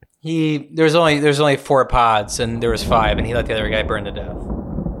like there's only 4 pods and there was 5 and he let the other guy burn to death.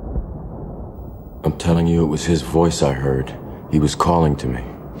 I'm telling you, it was his voice I heard. He was calling to me.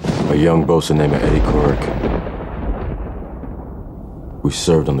 A young bosun named Eddie Korik. We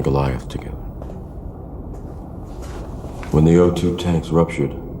served on the Goliath together. When the O2 tanks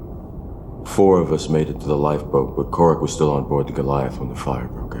ruptured, 4 of us made it to the lifeboat, but Korik was still on board the Goliath when the fire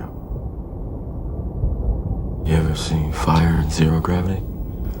broke out. You ever seen fire in zero gravity?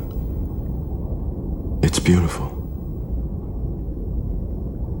 It's beautiful.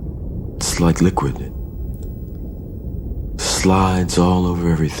 It's like liquid. It slides all over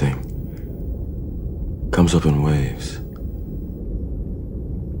everything. Comes up in waves.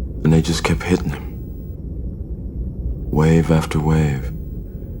 And they just kept hitting him. Wave after wave.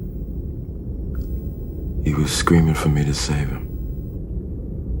 He was screaming for me to save him.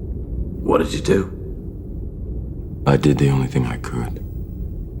 What did you do? I did the only thing I could.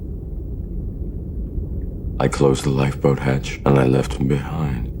 I closed the lifeboat hatch and I left him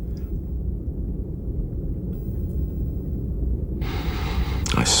behind.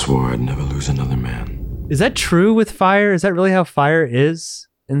 I swore I'd never lose another man. Is that true with fire? Is that really how fire is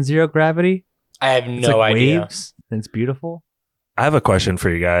in zero gravity? I have no idea. Waves and it's beautiful. I have a question for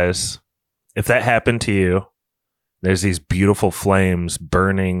you guys. If that happened to you, there's these beautiful flames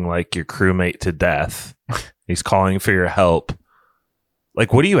burning like your crewmate to death. He's calling for your help.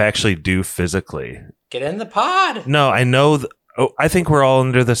 Like, what do you actually do physically? Get in the pod. No, I know. I think we're all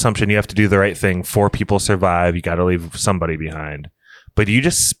under the assumption you have to do the right thing. 4 people survive. You got to leave somebody behind. But do you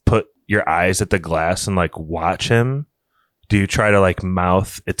just put your eyes at the glass and like watch him? Do you try to like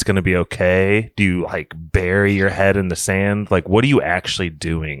mouth, it's going to be okay? Do you like bury your head in the sand? Like, what are you actually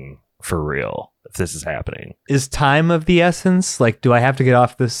doing for real if this is happening? Is time of the essence? Like, do I have to get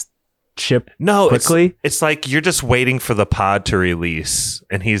off this ship quickly? It's like you're just waiting for the pod to release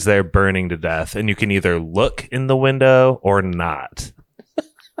and he's there burning to death and you can either look in the window or not.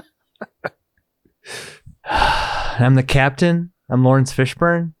 I'm the captain. I'm Lawrence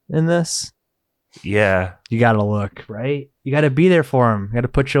Fishburne in this. Yeah. You got to look, right? You got to be there for him. You got to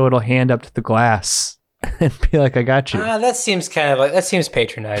put your little hand up to the glass and be like, I got you. That seems that seems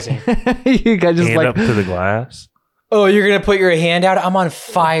patronizing. You got just hand like up to the glass. Oh, you're going to put your hand out? I'm on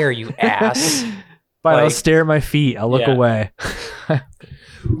fire, you ass. Fine, I'll stare at my feet. I'll look away.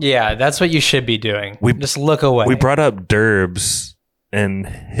 Yeah, that's what you should be doing. Just look away. We brought up Derbs and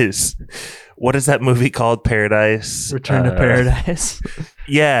his, what is that movie called? Paradise? Return to Paradise.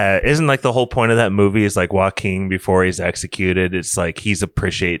 Yeah. Isn't like the whole point of that movie is like Joaquin before he's executed. It's like he's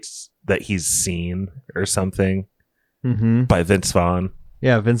appreciates that he's seen or something by Vince Vaughn.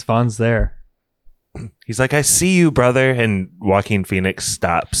 Yeah, Vince Vaughn's there. He's like, I see you, brother. And Joaquin Phoenix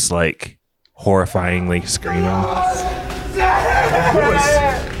stops like horrifyingly screaming.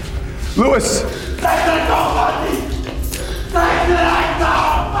 Lewis!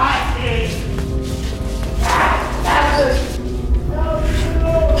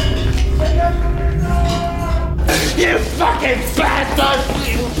 You fucking bastard!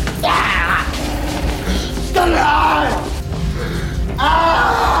 Still alive!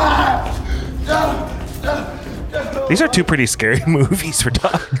 These are 2 pretty scary movies we're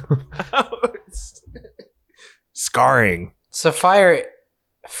talking about. Scarring. So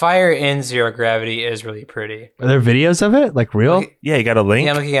Fire in Zero Gravity is really pretty. Are there videos of it? Like real? Yeah, you got a link?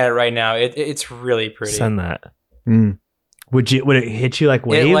 Yeah, I'm looking at it right now. It's really pretty. Send that. Would it hit you like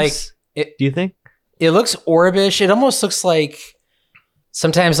waves? Do you think? It looks orbish. It almost looks like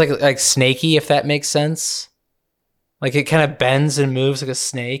sometimes like snaky, if that makes sense. Like it kind of bends and moves like a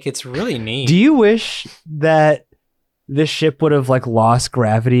snake. It's really neat. Do you wish that this ship would have like lost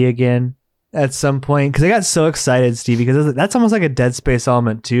gravity again at some point? Because I got so excited, Stevie, because that's almost like a Dead Space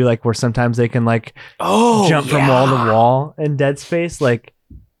element too, like where sometimes they can like jump from wall to wall in Dead Space. Like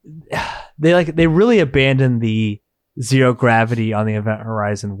they really abandoned the zero gravity on the Event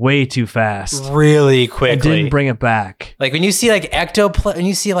Horizon way too fast, really quickly. And didn't bring it back. Like when you see like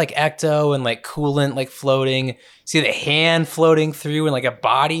ecto and like coolant like floating, see the hand floating through and like a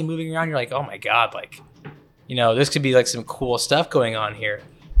body moving around, you're like, oh my god, like this could be like some cool stuff going on here.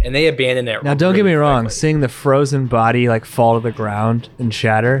 And they abandoned it. Now, don't get me wrong, seeing the frozen body like fall to the ground and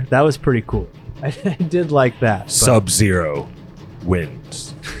shatter, that was pretty cool. I did like that. Sub-Zero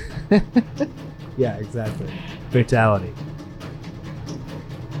wins. Yeah, exactly. Fatality.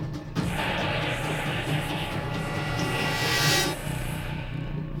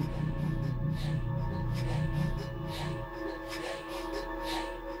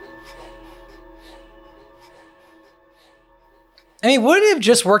 I mean, wouldn't it have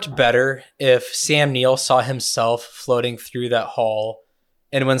just worked better if Sam Neill saw himself floating through that hall,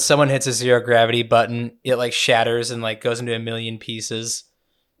 and when someone hits a zero gravity button, it like shatters and like goes into a million pieces,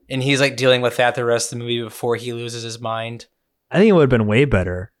 and he's like dealing with that the rest of the movie before he loses his mind? I think it would have been way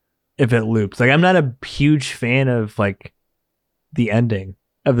better if it looped. Like, I'm not a huge fan of like the ending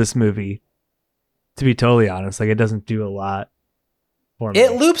of this movie, to be totally honest. Like, it doesn't do a lot for me.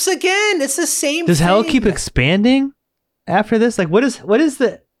 It loops again. It's the same. Does thing. hell keep expanding after this? Like,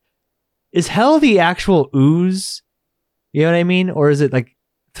 is hell the actual ooze? You know what I mean? Or is it like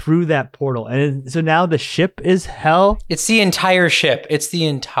through that portal? And so now the ship is hell? It's the entire ship. It's the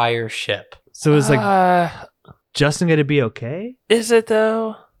entire ship. So it's like Justin going to be okay? Is it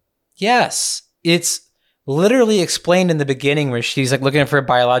though? Yes. It's literally explained in the beginning where she's like looking for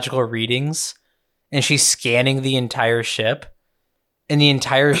biological readings and she's scanning the entire ship, and the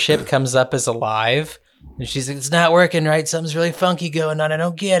entire ship comes up as alive. And she's like, it's not working right. Something's really funky going on. I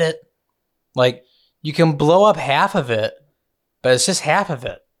don't get it. Like, you can blow up half of it, but it's just half of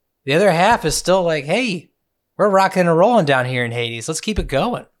it. The other half is still like, hey, we're rocking and rolling down here in Hades. Let's keep it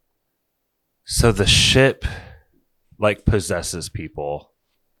going. So the ship like possesses people,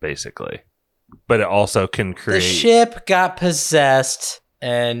 basically. But it also can create... The ship got possessed,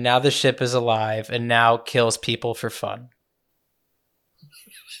 and now the ship is alive, and now kills people for fun.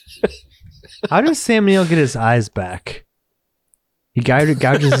 How does Sam Neill get his eyes back? He gouges he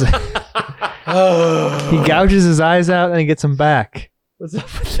gouges his eyes out and he gets them back. What's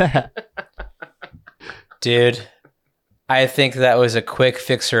up with that? Dude, I think that was a quick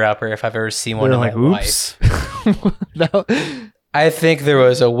fixer-upper if I've ever seen one in my life. No. I think there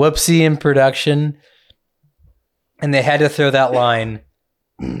was a whoopsie in production, and they had to throw that line,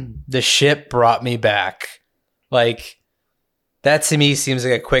 the ship brought me back. Like, that to me seems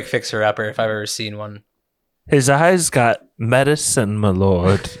like a quick fixer-upper if I've ever seen one. His eyes got medicine, my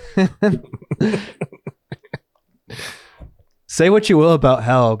lord. Say what you will about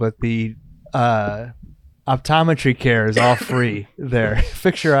hell, but the optometry care is all free there.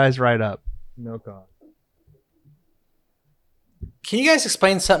 Fix your eyes right up. No cost. Can you guys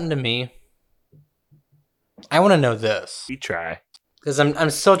explain something to me? I want to know this. We try. Because I'm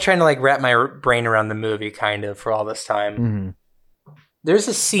still trying to like wrap my brain around the movie kind of for all this time. Mm-hmm. There's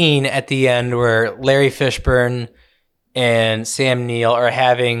a scene at the end where Larry Fishburne and Sam Neill are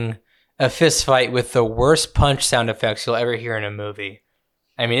having a fist fight with the worst punch sound effects you'll ever hear in a movie.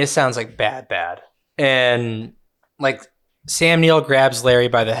 I mean, it sounds like bad. And like Sam Neill grabs Larry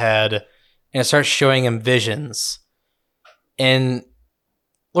by the head and starts showing him visions. And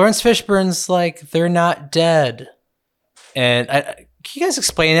Lawrence Fishburne's like, they're not dead. And can you guys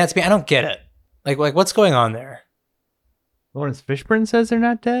explain that to me? I don't get it. Like what's going on there? Lawrence Fishburne says they're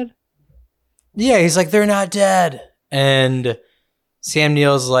not dead? Yeah, he's like, they're not dead. And Sam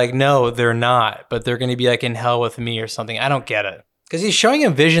Neill's like, no, they're not. But they're going to be like in hell with me or something. I don't get it. Because he's showing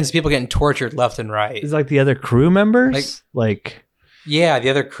him visions of people getting tortured left and right. Is like the other crew members? Like yeah, the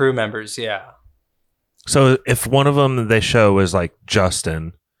other crew members, yeah. So if one of them they show is like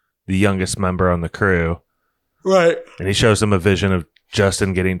Justin, the youngest member on the crew, right, and he shows them a vision of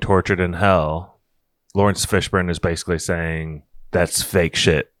Justin getting tortured in hell, Lawrence Fishburne is basically saying that's fake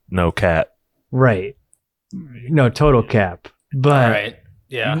shit, no cap. Right. No, total cap. But right.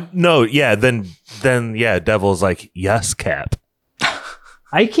 Yeah. No, yeah, then yeah, Devil's like, yes, cap.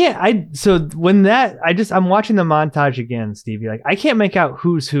 So when I'm watching the montage again, Stevie, like I can't make out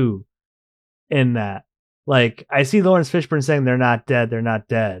who's who in that. Like I see Lawrence Fishburne saying they're not dead.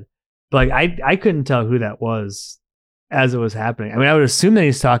 But like I couldn't tell who that was as it was happening. I mean, I would assume that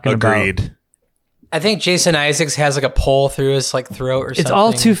he's talking about. I think Jason Isaacs has like a pole through his like throat or something. It's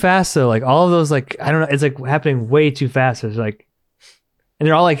all too fast though. Like all of those, like I don't know. It's like happening way too fast. It's like, and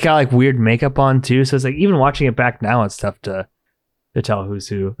they're all like got like weird makeup on too. So it's like even watching it back now, it's tough to tell who's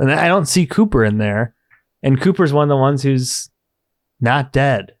who. And I don't see Cooper in there. And Cooper's one of the ones who's not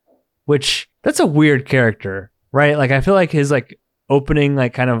dead, which that's a weird character, right? Like I feel like his like opening,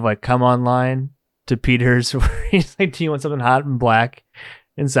 like kind of like come on line to Peters where he's like, do you want something hot and black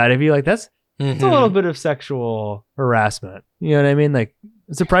inside of you? Like that's it's a little bit of sexual harassment. You know what I mean? Like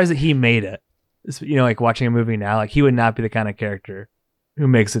I'm surprised that he made it. You know, like watching a movie now, like he would not be the kind of character who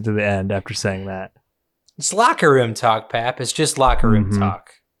makes it to the end after saying that. It's locker room talk, Pap. It's just locker room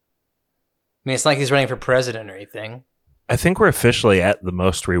talk. I mean, it's not like he's running for president or anything. I think we're officially at the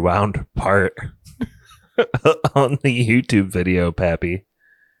most rewound part on the YouTube video, Pappy.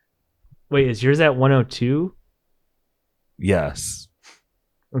 Wait, is yours at 102? Yes.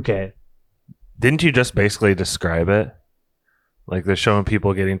 Okay. Didn't you just basically describe it? Like they're showing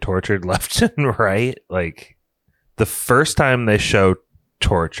people getting tortured left and right. Like the first time they show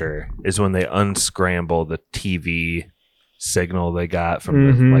torture is when they unscramble the TV signal they got from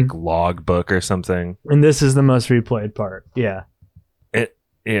the like log book or something. And this is the most replayed part. Yeah.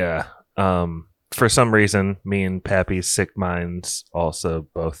 Yeah. For some reason, me and Pappy's sick minds also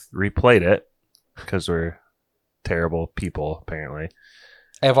both replayed it because we're terrible people, apparently.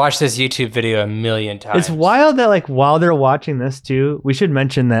 I've watched this YouTube video a million times. It's wild that like while they're watching this too, we should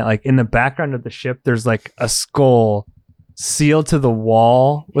mention that like in the background of the ship, there's like a skull sealed to the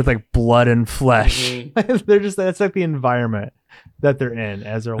wall with like blood and flesh. They're just, that's like the environment that they're in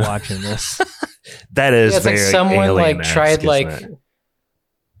as they're watching this. That is it's very like someone like tried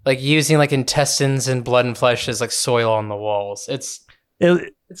like using like intestines and blood and flesh as like soil on the walls. It's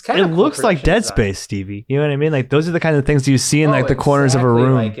kind it of looks like Dead Space, Stevie. You know what I mean? Like those are the kind of things you see in like the corners of a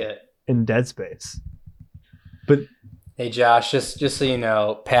room like in Dead Space. But hey, Josh, just so you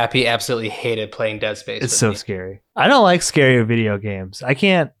know, Pappy absolutely hated playing Dead Space. It's so scary. I don't like scary video games. I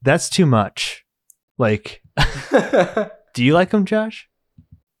can't. That's too much. Like, do you like them, Josh?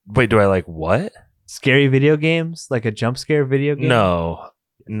 Wait, do I like what? Scary video games? Like a jump scare video game? No.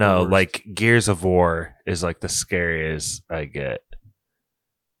 Like Gears of War is like the scariest I get.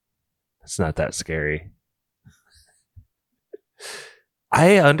 It's not that scary.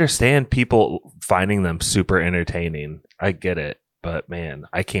 I understand people finding them super entertaining. I get it. But man,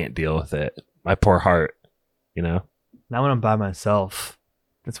 I can't deal with it. My poor heart, you know? Not when I'm by myself.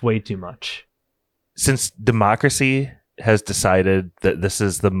 That's way too much. Since democracy has decided that this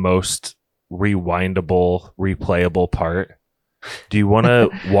is the most rewindable, replayable part. Do you want to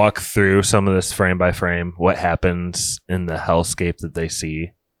walk through some of this frame by frame? What happens in the hellscape that they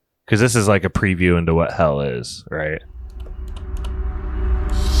see? Because this is like a preview into what hell is, right?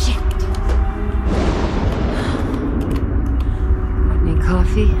 Need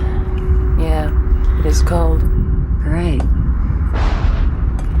coffee? Yeah, it is cold. Great.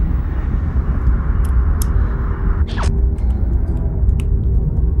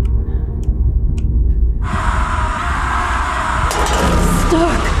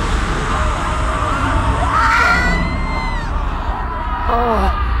 Stark!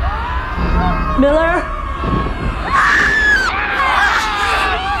 Oh. Miller?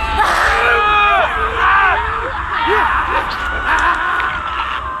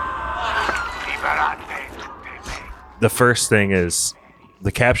 The first thing is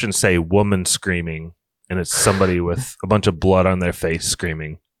the captions say woman screaming, and it's somebody with a bunch of blood on their face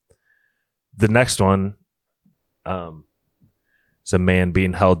screaming. The next one is a man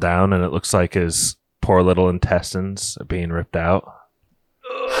being held down, and it looks like his poor little intestines are being ripped out.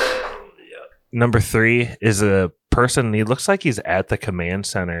 Number 3 is a person. He looks like he's at the command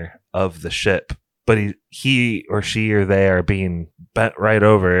center of the ship, but he or she or they are being bent right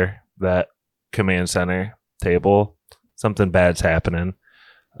over that command center table. Something bad's happening.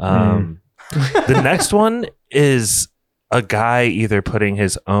 The next one is a guy either putting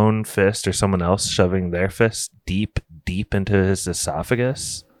his own fist or someone else shoving their fist deep into his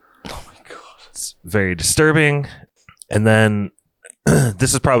esophagus. Oh my god. It's very disturbing. And then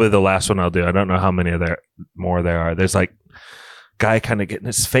this is probably the last one I'll do. I don't know how many more there are. There's like guy kind of getting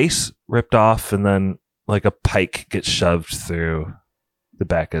his face ripped off, and then like a pike gets shoved through the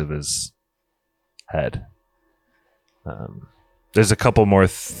back of his head. There's a couple more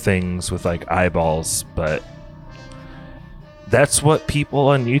things with like eyeballs, but that's what people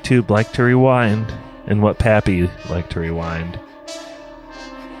on YouTube like to rewind, and what Pappy like to rewind.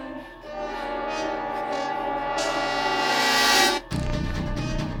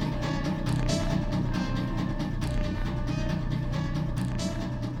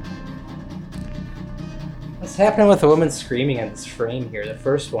 What's happening with the woman screaming in this frame here? The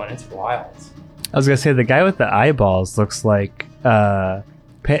first one, it's wild. I was gonna say the guy with the eyeballs looks like Jason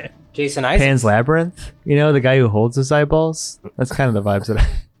Isaacs. Pan's Labyrinth. You know, the guy who holds his eyeballs. That's kind of the vibes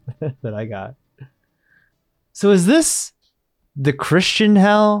that I got. So is this the Christian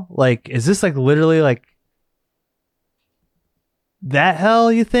hell? Like, is this like literally like that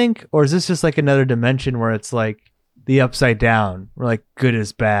hell, you think? Or is this just like another dimension where it's like the upside down, where like good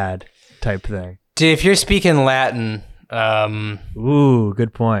is bad type thing? Dude, if you're speaking Latin, ooh,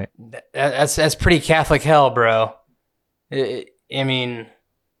 good point. That's pretty Catholic hell, bro. I mean,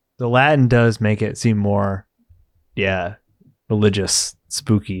 the Latin does make it seem more, religious,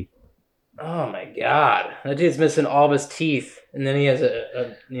 spooky. Oh my god, that dude's missing all of his teeth, and then he has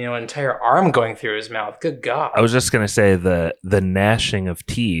an entire arm going through his mouth. Good god. I was just gonna say the gnashing of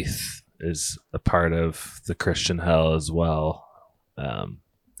teeth is a part of the Christian hell as well.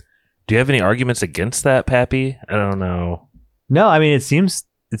 Do you have any arguments against that, Pappy? I don't know. No, I mean it seems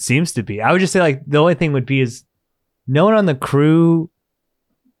to be. I would just say like the only thing would be is no one on the crew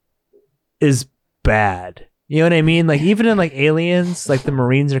is bad. You know what I mean? Like even in like Aliens, like the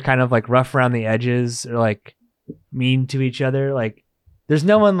Marines are kind of like rough around the edges or like mean to each other. Like there's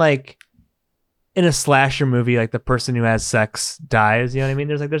no one like in a slasher movie like the person who has sex dies. You know what I mean?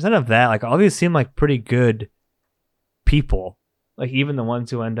 There's none of that. Like all these seem like pretty good people. Like even the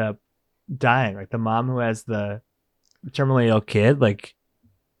ones who end up dying, like the mom who has the terminally ill kid, like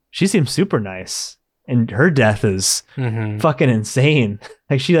she seems super nice, and her death is fucking insane.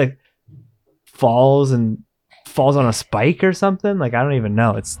 Like she like falls on a spike or something. Like I don't even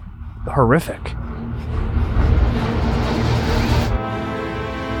know. It's horrific.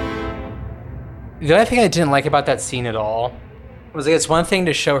 The only thing I didn't like about that scene at all was like it's one thing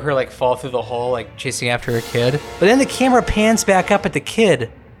to show her like fall through the hole, like chasing after her kid, but then the camera pans back up at the kid,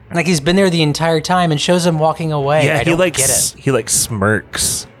 like he's been there the entire time, and shows him walking away. Yeah, I don't get it. He like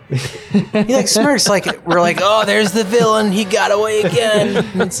smirks. He like smirks, like we're like, oh, there's the villain. He got away again.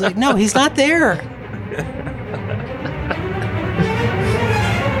 And it's like, no, he's not there.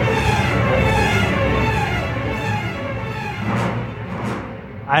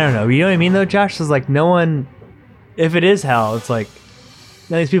 I don't know. You know what I mean, though, Josh? It's like no one. If it is hell, it's like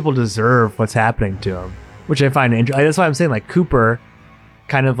none of these people deserve what's happening to them, which I find interesting. That's why I'm saying like Cooper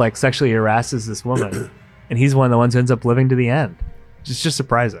kind of like sexually harasses this woman, and he's one of the ones who ends up living to the end. It's just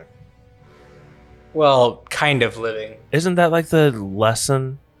surprising. Well, kind of living. Isn't that like the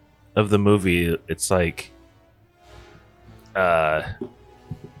lesson of the movie? It's like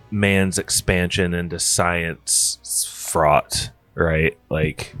man's expansion into science fraught, right?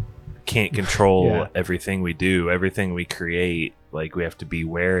 Like, can't control everything we do, everything we create. Like, we have to be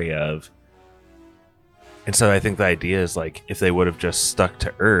wary of. And so I think the idea is, like, if they would have just stuck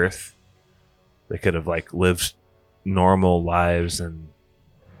to Earth, they could have, like, lived normal lives. And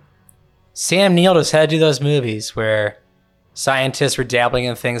Sam Neill just had to do those movies where scientists were dabbling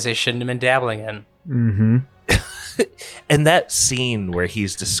in things they shouldn't have been dabbling in. Mm-hmm. And that scene where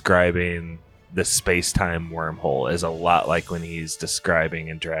he's describing the space-time wormhole is a lot like when he's describing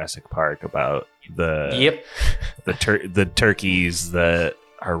in Jurassic Park about the turkeys that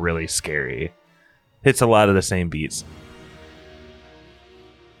are really scary. Hits a lot of the same beats.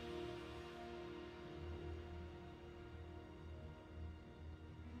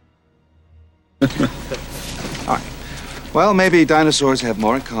 All right. Well, maybe dinosaurs have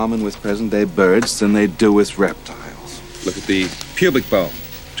more in common with present-day birds than they do with reptiles. Look at the pubic bone,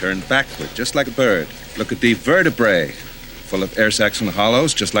 turned backward, just like a bird. Look at the vertebrae, full of air sacs and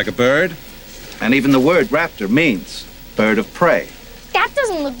hollows, just like a bird. And even the word raptor means bird of prey. That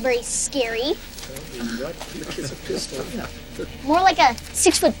doesn't look very scary. More like a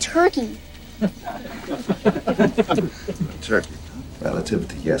 6-foot turkey. Turkey.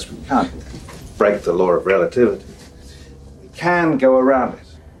 Relativity, yes, we can't break the law of relativity. We can go around it.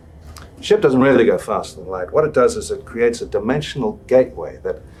 The ship doesn't really go faster than light. What it does is it creates a dimensional gateway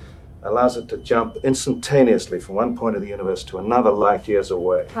that allows it to jump instantaneously from one point of the universe to another light years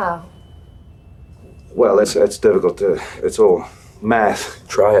away. How? Well, it's difficult to... It's all math.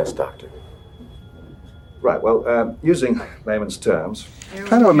 Try us, Doctor. Right, well, using layman's terms,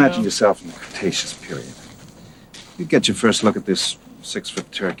 try to imagine yourself in the Cretaceous period. You get your first look at this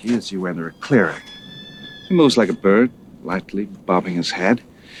 6-foot turkey as you enter a clearing. He moves like a bird, lightly bobbing his head.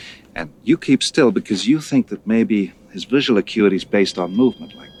 And you keep still because you think that maybe his visual acuity is based on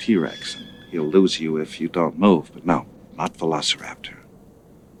movement, like T-Rex, and he'll lose you if you don't move. But no, not Velociraptor.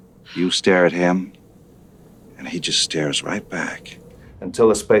 You stare at him, and he just stares right back. Until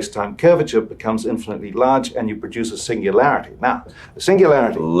the space-time curvature becomes infinitely large and you produce a singularity. Now, the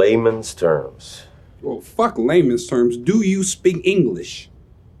singularity... Layman's terms. Well, fuck layman's terms. Do you speak English?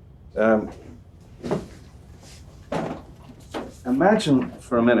 Imagine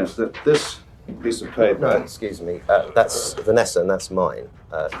for a minute that this piece of paper... No, excuse me. That's Vanessa, and that's mine.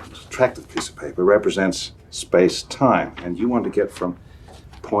 Attractive piece of paper represents space-time, and you want to get from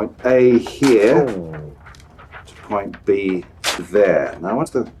point A here to point B there. Now,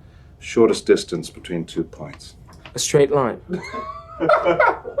 what's the shortest distance between 2 points? A straight line.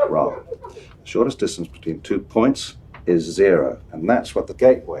 Wrong. The shortest distance between 2 points is 0, and that's what the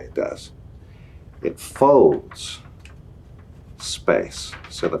gateway does. It folds space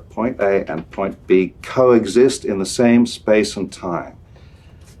so that point A and point B coexist in the same space and time.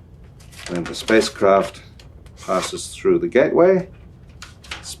 When the spacecraft passes through the gateway,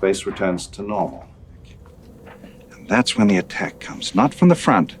 space returns to normal. And that's when the attack comes, not from the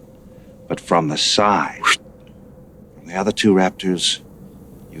front, but from the side. From the other 2 raptors,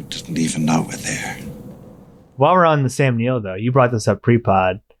 you didn't even know were there. While we're on the Sam Neill, though, you brought this up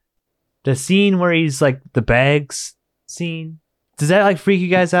pre-pod. The scene where he's like the bags scene, does that like freak you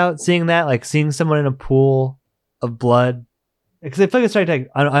guys out? Seeing that, like seeing someone in a pool of blood, because I feel like it's trying to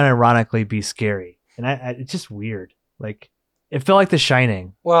like, unironically be scary, and it's just weird. Like it felt like The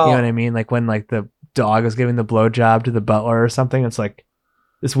Shining. Well, you know what I mean? Like when like the dog was giving the blowjob to the butler or something. It's like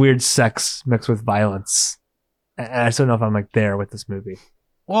this weird sex mixed with violence. And I just don't know if I'm like there with this movie.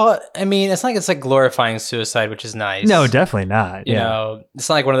 Well, I mean, it's like glorifying suicide, which is nice. No, definitely not. You know, it's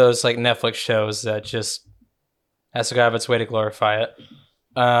not like one of those like Netflix shows that just has to go out of its way to glorify it.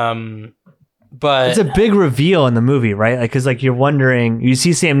 But it's a big reveal in the movie, right? Like, cause like you're wondering, you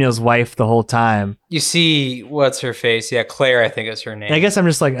see Sam Neill's wife the whole time. You see what's her face? Yeah, Claire, I think is her name. And I guess I'm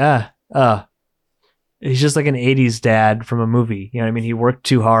just like, he's just like an 80s dad from a movie. You know what I mean? He worked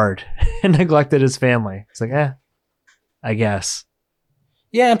too hard and neglected his family. It's like, I guess.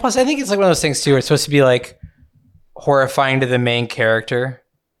 Yeah, and plus I think it's like one of those things too where it's supposed to be like horrifying to the main character.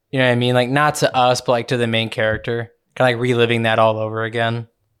 You know what I mean? Like not to us, but like to the main character. Kind of like reliving that all over again.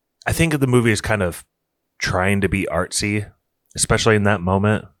 I think the movie is kind of trying to be artsy, especially in that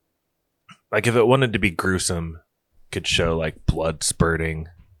moment. Like if it wanted to be gruesome, it could show like blood spurting.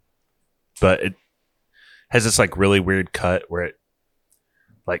 But it has this like really weird cut where it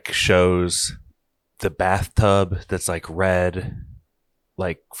like shows the bathtub that's like red,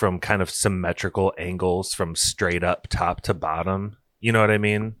 like from kind of symmetrical angles from straight up top to bottom. You know what I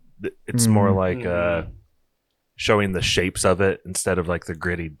mean? It's more like showing the shapes of it instead of like the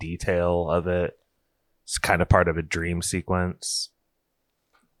gritty detail of it. It's kind of part of a dream sequence.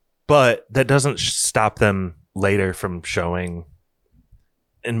 But that doesn't stop them later from showing,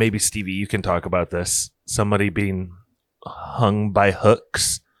 and maybe Stevie, you can talk about this, somebody being hung by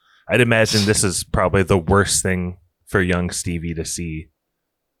hooks. I'd imagine this is probably the worst thing for young Stevie to see,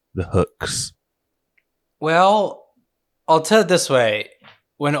 the hooks. Well, I'll tell it this way.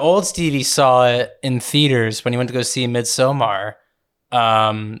 When old Stevie saw it in theaters, when he went to go see Midsommar,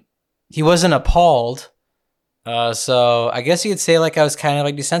 he wasn't appalled. So I guess you could say like I was kind of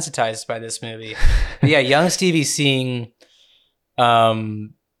like desensitized by this movie. But yeah, young Stevie seeing,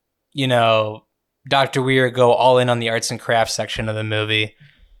 you know, Dr. Weir go all in on the arts and crafts section of the movie.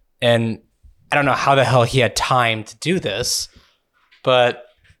 And I don't know how the hell he had time to do this, but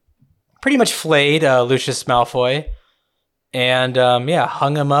pretty much flayed Lucius Malfoy and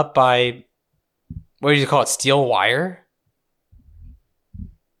hung him up by, what do you call it, steel wire?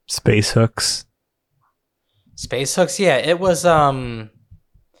 Space hooks. Space hooks, yeah. It was, that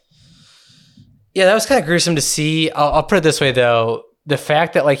was kind of gruesome to see. I'll put it this way, though. The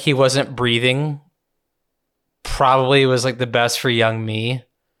fact that, like, he wasn't breathing probably was, like, the best for young me.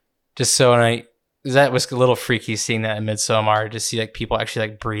 Just so, that was a little freaky seeing that in Midsommar, to see, like, people actually,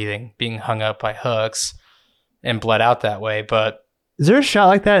 like, breathing, being hung up by hooks and bled out that way. But is there a shot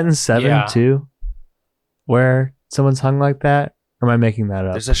like that in 7 too? Where someone's hung like that? Or am I making that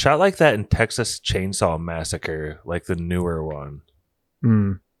up? There's a shot like that in Texas Chainsaw Massacre, like the newer one.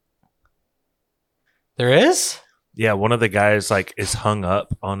 There is? Yeah, one of the guys like is hung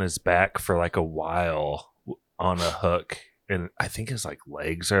up on his back for like a while on a hook, and I think his like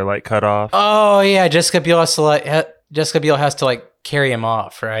legs are like cut off. Oh yeah, Jessica Biel has to like carry him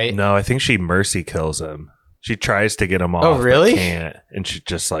off, right? No, I think she mercy kills him. She tries to get him off. Oh really? But can't, and she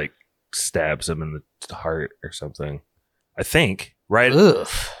just like stabs him in the heart or something. I think right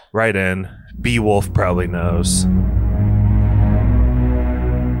in. Beowulf probably knows.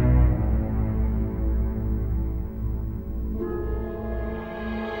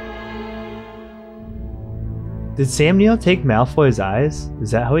 Did Sam Neill take Malfoy's eyes?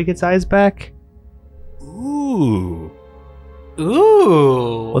 Is that how he gets eyes back? Ooh.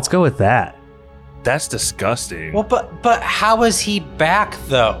 Let's go with that. That's disgusting. Well, but how is he back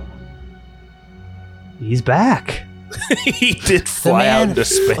though? He's back. He did fly out into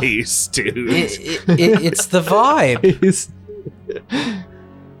space, dude. It's the vibe.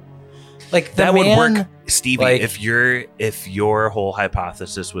 Like that would work, Stevie. Like, if your whole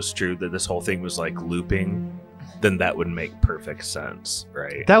hypothesis was true that this whole thing was like looping, then that would make perfect sense,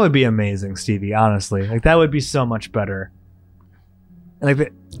 right? That would be amazing, Stevie. Honestly, like that would be so much better.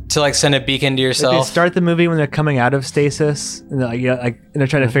 Like to like send a beacon to yourself. Like they start the movie when they're coming out of stasis, and they're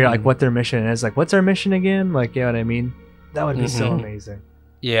trying to figure out like what their mission is. Like, what's our mission again? Like, you know what I mean? That would be so amazing.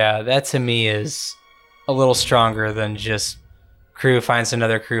 Yeah, that to me is a little stronger than just crew finds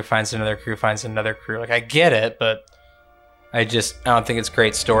another crew finds another crew finds another crew. Like I get it, but I don't think it's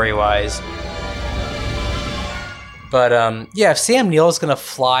great story wise. But if Sam Neill is gonna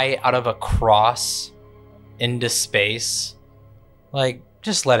fly out of a cross into space, like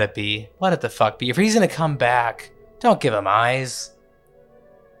just let it be. Let it the fuck be. If he's gonna come back, don't give him eyes.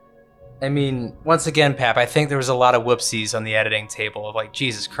 I mean, once again, Pap, I think there was a lot of whoopsies on the editing table of like,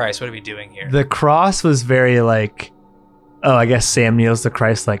 Jesus Christ, what are we doing here? The cross was very like, oh, I guess Sam Neill's the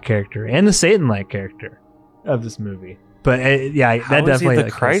Christ-like character and the Satan-like character of this movie. But that definitely is he the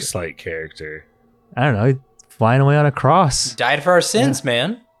Christ-like character? I don't know. Flying away on a cross. He died for our sins,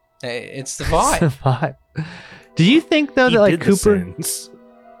 man. It's the vibe. It's the vibe. Do you think though that like Cooper?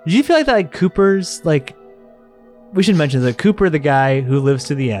 Did you feel like that like Cooper's like? We should mention that Cooper, the guy who lives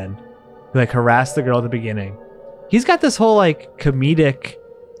to the end, who like harassed the girl at the beginning, he's got this whole like comedic,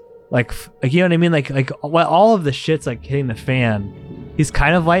 like you know what I mean, like while all of the shit's like hitting the fan, he's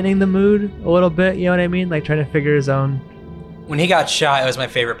kind of lightening the mood a little bit. You know what I mean, like trying to figure his own. When he got shot, it was my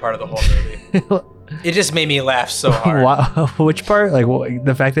favorite part of the whole movie. It just made me laugh so hard. Which part? Like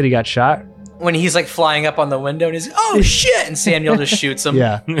the fact that he got shot? When he's like flying up on the window and he's like, oh shit, and Samuel just shoots him.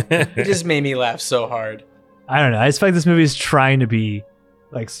 Yeah. It just made me laugh so hard. I don't know. I just feel like this movie is trying to be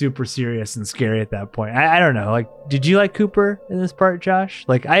like super serious and scary at that point. I don't know. Like, did you like Cooper in this part, Josh?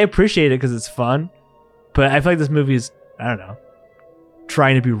 Like, I appreciate it because it's fun, but I feel like this movie is, I don't know,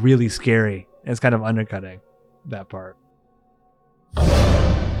 trying to be really scary. And it's kind of undercutting that part.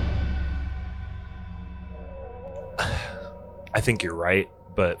 I think you're right,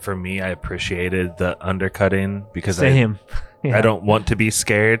 but for me, I appreciated the undercutting because Same. I don't want to be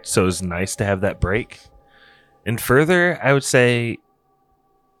scared, so it's nice to have that break. And further, I would say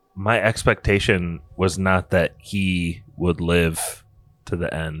my expectation was not that he would live to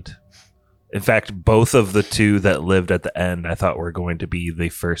the end. In fact, both of the two that lived at the end, I thought were going to be the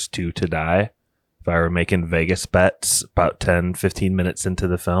first two to die. If I were making Vegas bets about 10, 15 minutes into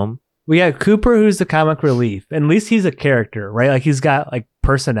the film. We got Cooper, who's the comic relief. And at least he's a character, right? Like, he's got, like,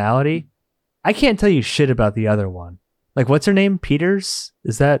 personality. I can't tell you shit about the other one. Like, what's her name? Peters?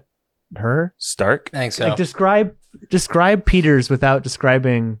 Is that her? Stark? I think so. Like, describe Peters without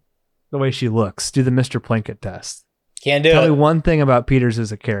describing the way she looks. Do the Mr. Plinkett test. Can't do Tell it. me one thing about Peters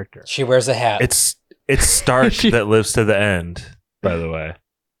as a character. She wears a hat. It's Stark that lives to the end, by the way.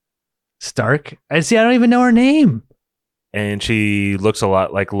 Stark? I don't even know her name. And she looks a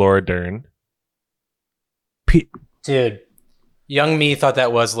lot like Laura Dern. Dude, young me thought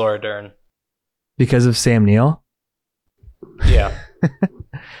that was Laura Dern. Because of Sam Neill? Yeah.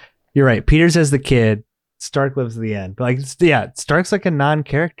 You're right. Peters as the kid. Stark lives to the end. But, like, yeah, Stark's like a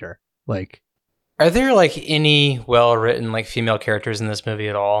non-character. Like, are there, like, any well-written, like, female characters in this movie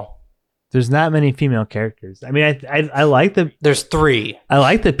at all? There's not many female characters. I mean, I like the... There's 3. I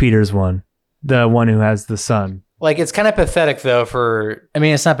like the Peters one. The one who has the son. Like, it's kind of pathetic, though, I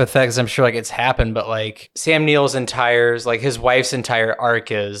mean, it's not pathetic because I'm sure, like, it's happened, but, like, Sam Neill's his wife's entire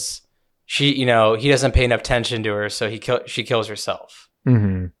arc is, he doesn't pay enough attention to her, so she kills herself.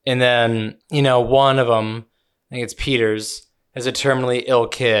 Mm-hmm. And then, one of them, I think it's Peters, is a terminally ill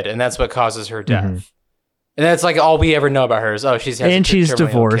kid, and that's what causes her death. Mm-hmm. And that's, like, all we ever know about her is, she's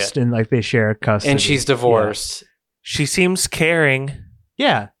divorced, and, like, they share custody. And she's divorced. Yeah. She seems caring.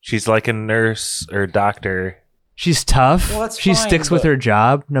 Yeah. She's like a nurse or doctor. She's tough. Well, that's she fine, sticks with her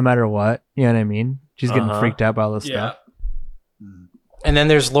job no matter what. You know what I mean? She's getting freaked out by all this stuff. And then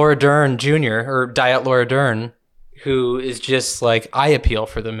there's Laura Dern Jr., or Diet Laura Dern, who is just like eye appeal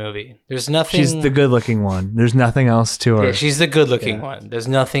for the movie. There's nothing. She's the good looking one. There's nothing else to her. Yeah, she's the good looking one. There's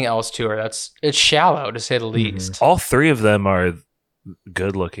nothing else to her. It's shallow, to say the least. All 3 of them are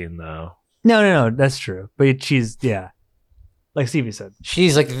good looking, though. No. That's true. But she's, like Stevie said.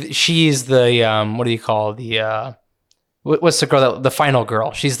 She's the, what do you call what's the girl, the final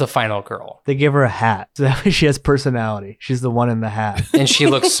girl? She's the final girl. They give her a hat. So that way she has personality. She's the one in the hat. And she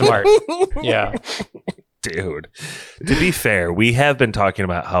looks smart. Yeah. Dude, to be fair, we have been talking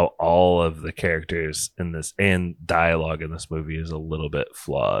about how all of the characters in this and dialogue in this movie is a little bit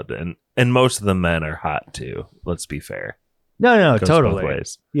flawed, and most of the men are hot too. Let's be fair. No, Goes totally. both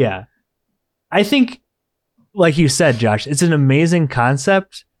ways. Yeah, I think, like you said, Josh, it's an amazing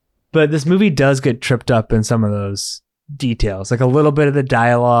concept, but this movie does get tripped up in some of those details, like a little bit of the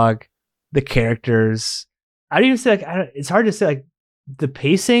dialogue, the characters. I don't even say it's hard to say, like, the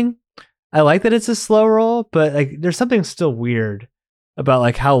pacing. I like that it's a slow roll, but, like, there's something still weird about,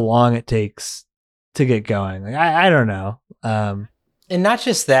 like, how long it takes to get going. Like, I don't know. And not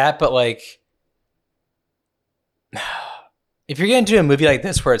just that, but, like, if you're going to do a movie like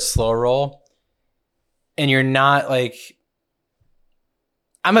this where it's slow roll and you're not, like,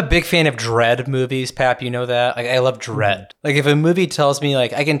 I'm a big fan of dread movies, Pap, you know that? Like, I love dread. Like, if a movie tells me,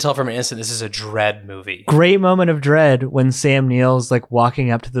 like, I can tell from an instant this is a dread movie. Great moment of dread when Sam Neill's, like,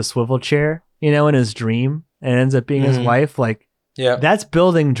 walking up to the swivel chair, in his dream, and it ends up being his wife. Like, yeah, that's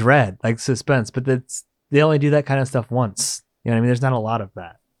building dread, like suspense, but they only do that kind of stuff once. You know what I mean? There's not a lot of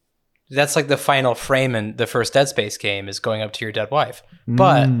that. That's like the final frame in the first Dead Space game is going up to your dead wife.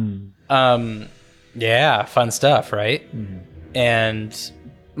 But, yeah, fun stuff, right? And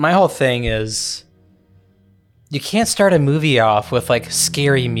my whole thing is you can't start a movie off with, like,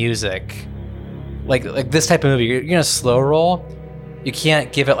 scary music. Like this type of movie, you're gonna slow roll. You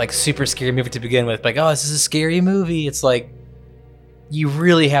can't give it, like, super scary movie to begin with. Like, this is a scary movie. It's like, you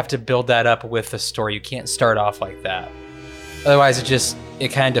really have to build that up with the story. You can't start off like that. Otherwise, it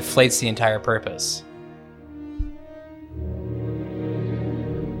kind of deflates the entire purpose.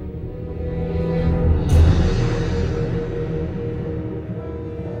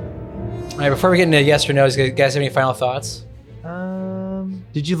 All right, before we get into yes or no's, you guys have any final thoughts?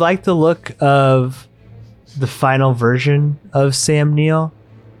 Did you like the look of the final version of Sam Neill?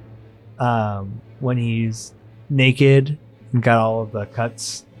 When he's naked and got all of the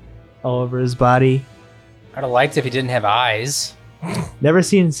cuts all over his body. I'd have liked it if he didn't have eyes. Never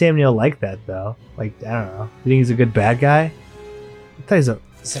seen Sam Neill like that, though. Like, I don't know. You think he's a good bad guy? I thought he's a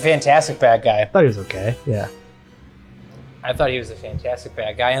fantastic bad guy. I thought he was okay. Yeah. I thought he was a fantastic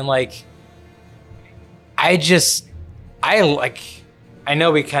bad guy. And, like, I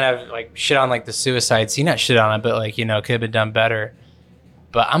know we kind of, like, shit on, like, the suicide scene. Not shit on it, but, like, could have been done better.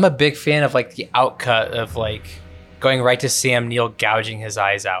 But I'm a big fan of, like, the outcut of, like, going right to Sam Neill gouging his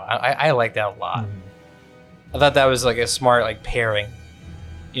eyes out. I like that a lot. I thought that was, like, a smart, like, pairing.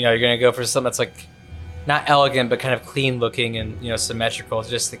 You're going to go for something that's, like, not elegant, but kind of clean looking and, symmetrical.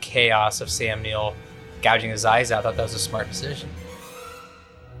 Just the chaos of Sam Neill gouging his eyes out. I thought that was a smart decision.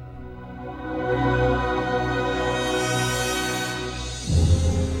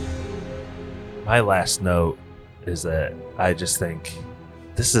 My last note is that I just think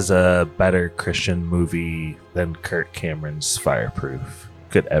this is a better Christian movie than Kirk Cameron's Fireproof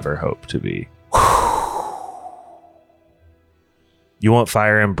could ever hope to be. You want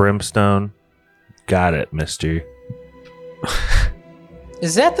fire and brimstone? Got it, mister.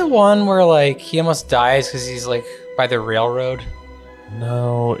 Is that the one where he almost dies because he's by the railroad?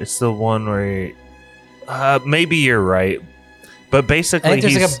 No, it's the one where maybe you're right. But basically, I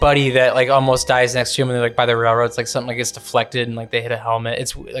think there's a buddy that almost dies next to him, and they're by the railroad. It's something gets deflected, and they hit a helmet.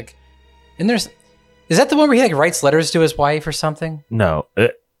 It's and is that the one where he writes letters to his wife or something? No,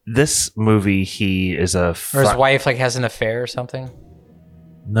 this movie he is a or his wife has an affair or something.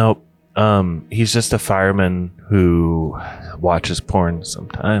 Nope. He's just a fireman who watches porn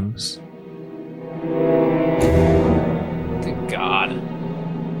sometimes. Good God.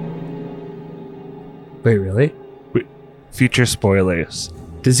 Wait, really? Future spoilers.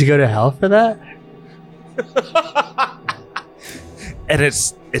 Does he go to hell for that? And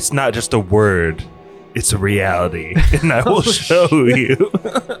it's not just a word, it's a reality. And I will show you.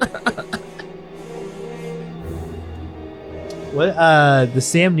 What the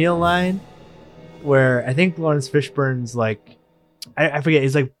Sam Neill line where I think Lawrence Fishburne's I forget,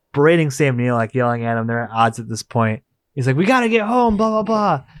 he's berating Sam Neill, yelling at him, they're at odds at this point. He's we gotta get home, blah blah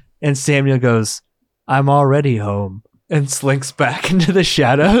blah. And Sam Neill goes, I'm already home. And slinks back into the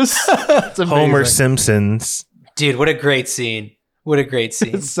shadows. Homer Simpson's. Dude, what a great scene. What a great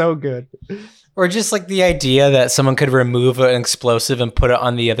scene. It's so good. Or just the idea that someone could remove an explosive and put it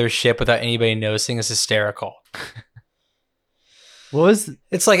on the other ship without anybody noticing is hysterical.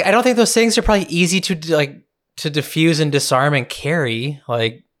 It's I don't think those things are probably easy to diffuse and disarm and carry.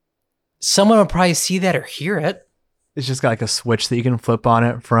 Someone would probably see that or hear it. It's just got a switch that you can flip on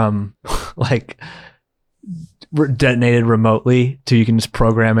it from detonated remotely to you can just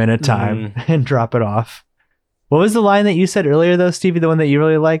program in a time and drop it off. What was the line that you said earlier though, Stevie? The one that you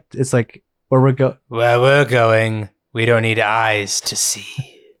really liked? It's where we're going, we don't need eyes to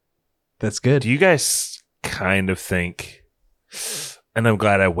see. That's good. Do you guys kind of think, and I'm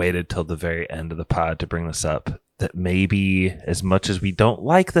glad I waited till the very end of the pod to bring this up, that maybe as much as we don't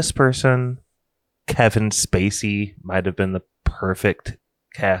like this person, Kevin Spacey might have been the perfect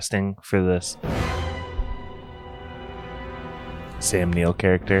casting for this Sam Neill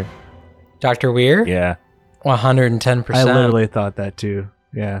character? Dr. Weir? Yeah. 110%. I literally thought that too.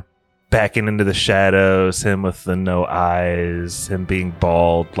 Yeah. Backing into the shadows, him with the no eyes, him being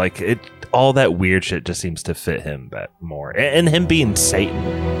bald, all that weird shit just seems to fit him that more. And him being Satan.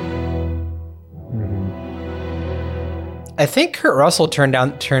 Mm-hmm. I think Kurt Russell turned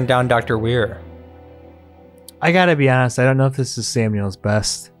down Dr. Weir. I gotta be honest, I don't know if this is Sam Neill's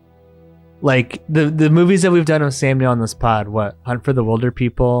best. The movies that we've done with Sam Neill on this pod, what? Hunt for the Wilder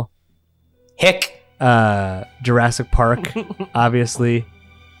People? Hick. Jurassic Park, obviously.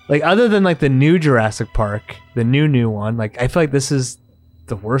 Other than the new Jurassic Park, the new one, I feel this is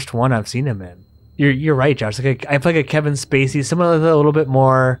the worst one I've seen him in. You're right, Josh. I feel a Kevin Spacey, someone a little bit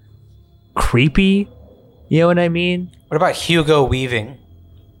more creepy. You know what I mean? What about Hugo Weaving?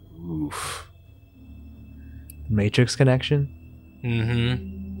 Oof. Matrix connection?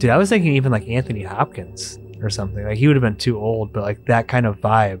 Mm-hmm. Dude, I was thinking even Anthony Hopkins or something. He would have been too old, but that kind of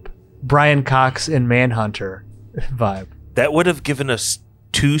vibe. Brian Cox in Manhunter vibe. That would have given us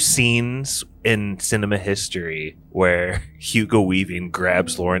 2 scenes in cinema history where Hugo Weaving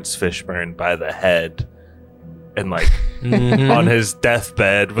grabs Lawrence Fishburne by the head and on his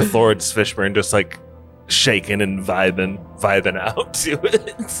deathbed with Lawrence Fishburne just shaking and vibing out to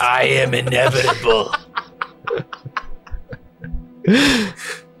it. I am inevitable.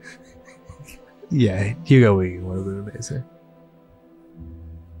 Yeah, Hugo Weaving would have been amazing.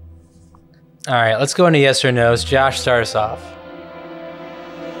 All right, let's go into yes or no's. Josh, start us off.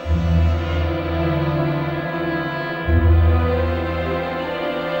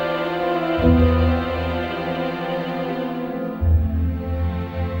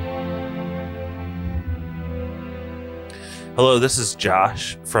 Hello, this is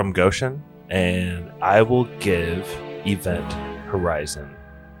Josh from Goshen, and I will give Event Horizon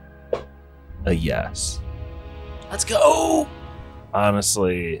a yes. Let's go.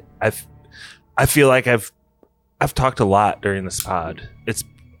 Honestly, I feel like I've talked a lot during this pod. It's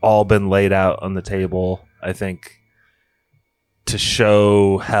all been laid out on the table. I think to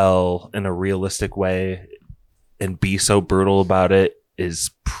show hell in a realistic way and be so brutal about it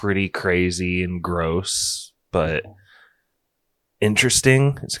is pretty crazy and gross, but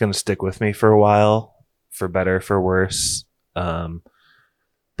interesting. It's going to stick with me for a while, for better, for worse.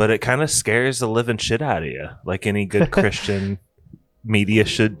 But it kind of scares the living shit out of you, like any good Christian media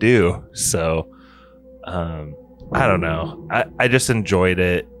should do. So, I don't know. I just enjoyed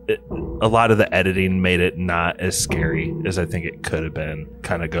it. A lot of the editing made it not as scary as I think it could have been.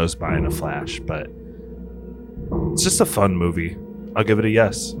 Kind of goes by in a flash, but it's just a fun movie. I'll give it a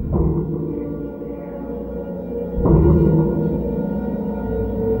yes.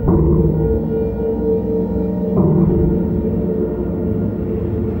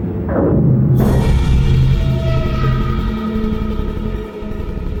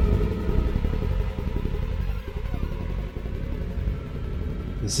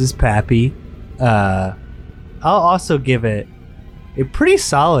 This is Pappy. I'll also give it a pretty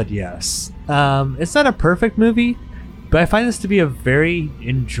solid yes. It's not a perfect movie, but I find this to be a very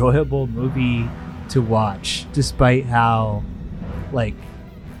enjoyable movie to watch, despite how, like,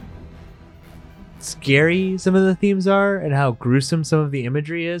 scary some of the themes are and how gruesome some of the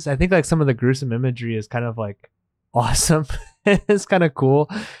imagery is. I think, like, some of the gruesome imagery is kind of, like, awesome. It's kind of cool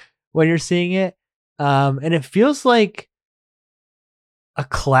when you're seeing it. And it feels like a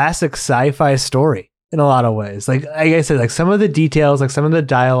classic sci-fi story in a lot of ways. Like I said, like some of the details, like some of the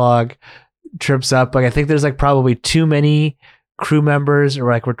dialogue trips up. Like I think there's like probably too many crew members, or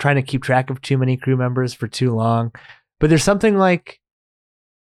like we're trying to keep track of too many crew members for too long. But there's something like,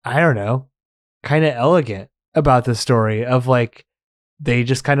 I don't know, kind of elegant about the story of like they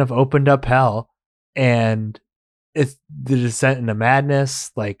just kind of opened up hell and it's the descent into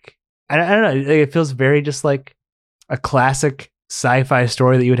madness. Like I don't know, it feels very just like a classic sci-fi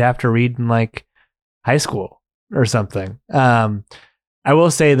story that you would have to read in like high school or something. I will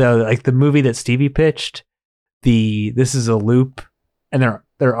say though, like the movie that Stevie pitched, this is a loop and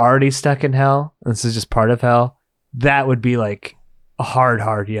they're already stuck in hell. And this is just part of hell. That would be like a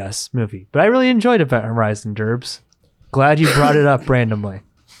hard yes movie. But I really enjoyed Event Horizon, Derbs. Glad you brought it up randomly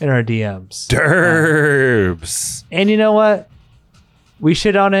in our DMs. Derbs. And you know what? We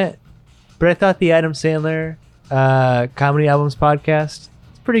shit on it, but I thought the Adam Sandler Comedy Albums podcast,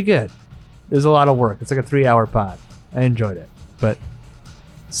 it's pretty good. There's a lot of work. It's like a 3-hour pod. I enjoyed it, but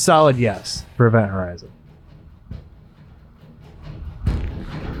solid yes for Event Horizon.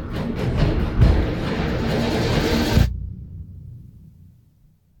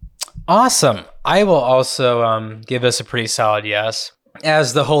 Awesome. I will also give us a pretty solid yes.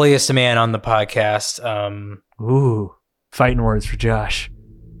 As the holiest man on the podcast. Ooh, fighting words for Josh.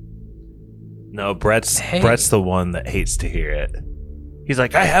 No, Brett's the one that hates to hear it. He's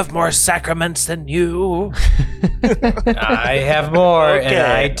like, I have more sacraments than you. I have more, okay. And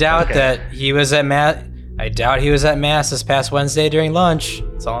I doubt that he was at mass. I doubt he was at mass this past Wednesday during lunch.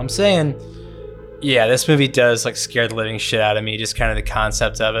 That's all I'm saying. Yeah, this movie does like scare the living shit out of me. Just kind of the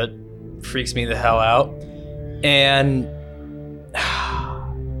concept of it freaks me the hell out. And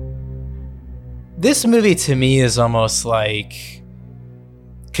this movie to me is almost like,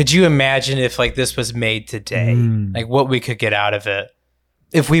 could you imagine if like this was made today? Like what we could get out of it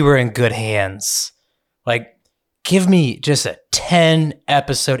if we were in good hands. Like give me just a 10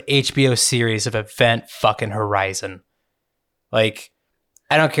 episode HBO series of Event fucking Horizon. Like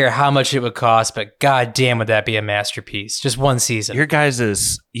I don't care how much it would cost, but god damn would that be a masterpiece. Just one season. You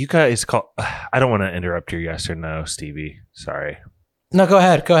guys call, I don't want to interrupt your yes or no, Stevie. Sorry. No, go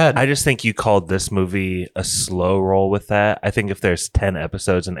ahead. I just think you called this movie a slow roll with that. I think if there's 10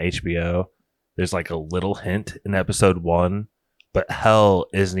 episodes in HBO, there's like a little hint in episode 1, but hell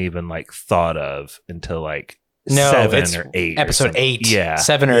isn't even like thought of until like 7 or 8. Episode 8. Yeah.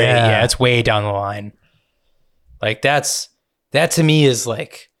 7 or 8. Yeah, it's way down the line. Like that to me is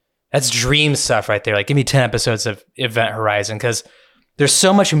like, that's dream stuff right there. Like give me 10 episodes of Event Horizon because there's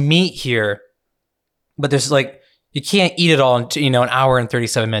so much meat here, but there's like, you can't eat it all in, an hour and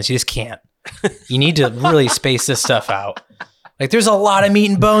 37 minutes. You just can't. You need to really space this stuff out. Like there's a lot of meat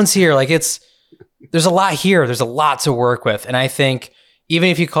and bones here. Like there's a lot here. There's a lot to work with. And I think even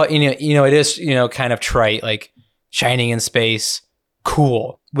if you call it, it is, kind of trite, like Shining in Space,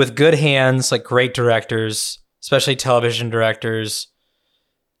 cool. With good hands, like great directors, especially television directors,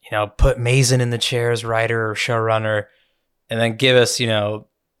 put Mazin in the chair as writer or showrunner, and then give us,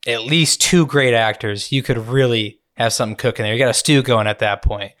 at least 2 great actors. You could really have something cooking there. You got a stew going at that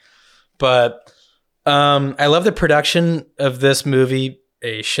point. But I love the production of this movie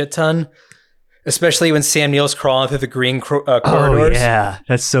a shit ton, especially when Sam Neill's crawling through the green corridors. Oh, yeah.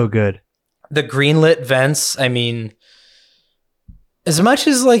 That's so good. The greenlit vents. I mean, as much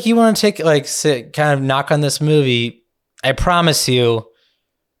as like you want to take kind of knock on this movie, I promise you,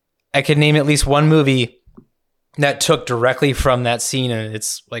 I could name at least one movie that took directly from that scene, and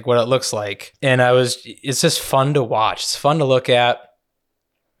it's like what it looks like. And it's just fun to watch. It's fun to look at.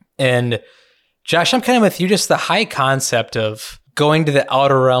 And Josh, I'm kind of with you, just the high concept of going to the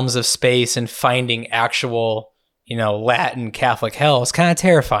outer realms of space and finding actual, Latin Catholic hell is kind of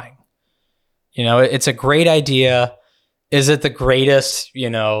terrifying. It's a great idea. Is it the greatest?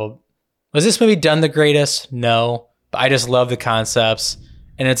 Was this movie done the greatest? No, but I just love the concepts.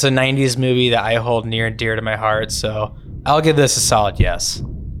 And it's a 90s movie that I hold near and dear to my heart. So I'll give this a solid yes.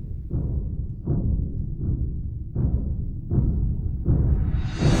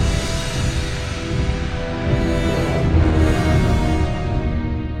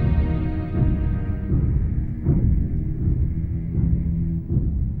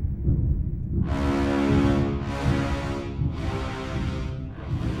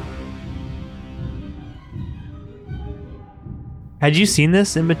 Had you seen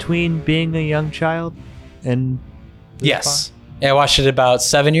this in between being a young child? And yes. Yeah, I watched it about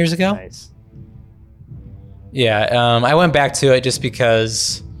 7 years ago. Nice. Yeah, I went back to it just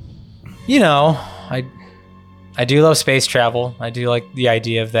because, I do love space travel. I do like the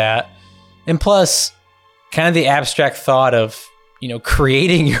idea of that. And plus, kind of the abstract thought of,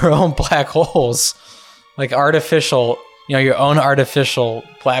 creating your own black holes, like artificial, your own artificial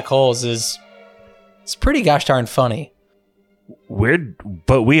black holes it's pretty gosh darn funny.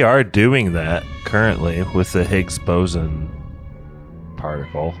 But we are doing that currently with the Higgs boson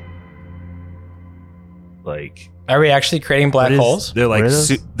particle. Like, are we actually creating black holes? They're like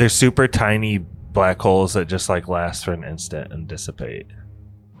they're super tiny black holes that just like last for an instant and dissipate.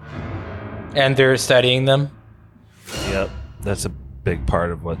 And they're studying them. Yep, that's a big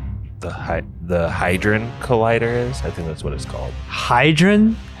part of what the Hadron Collider is. I think that's what it's called.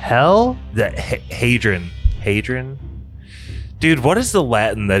 Hadron? Hell? The Hadron. Dude, what is the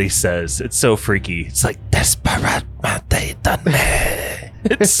Latin that he says? It's so freaky. It's like desperat mate dane.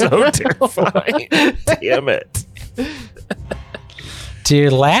 It's so terrifying. Damn it.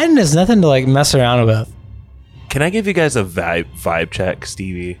 Dude, Latin is nothing to like mess around with. Can I give you guys a vibe check,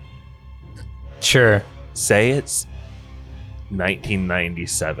 Stevie? Sure. Say it's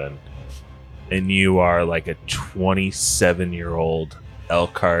 1997 and you are like a 27-year-old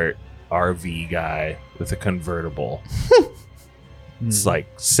Elkhart RV guy with a convertible. It's like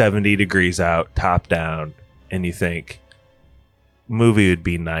 70 degrees out, top down, and you think, movie would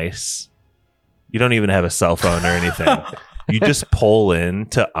be nice. You don't even have a cell phone or anything. You just pull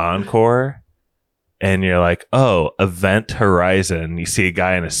into Encore, and you're like, oh, Event Horizon. You see a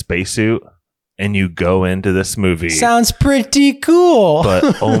guy in a spacesuit, and you go into this movie. Sounds pretty cool.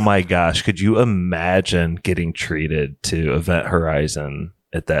 But, oh my gosh, could you imagine getting treated to Event Horizon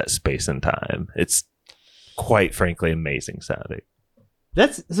at that space and time? It's quite frankly amazing sounding.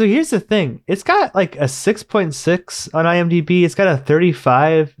 So here's the thing. It's got like a 6.6 on IMDb. It's got a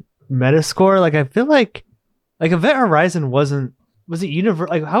 35 Metascore. Like, I feel like Event Horizon was it universal?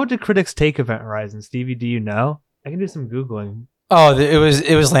 Like, how did critics take Event Horizon? Stevie, do you know? I can do some Googling. Oh, it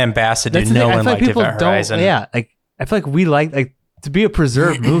was lambasted. Dude. No one liked Event Horizon. Yeah, like I feel like we like to be a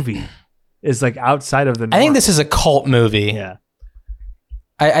preserved movie is like outside of the norm. I think this is a cult movie. Yeah.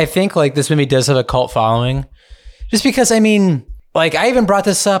 I think like this movie does have a cult following. Just because, I mean, like I even brought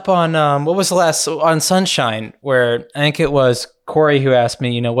this up on on Sunshine, where I think it was Corey who asked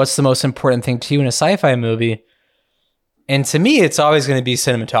me, what's the most important thing to you in a sci-fi movie? And to me, it's always going to be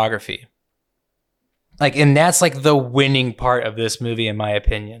cinematography. Like, and that's like the winning part of this movie, in my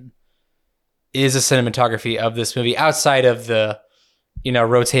opinion, is the cinematography of this movie outside of the,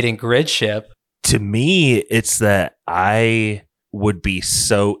 rotating grid ship. To me, it's that I would be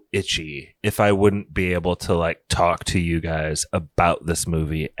so itchy if I wouldn't be able to like talk to you guys about this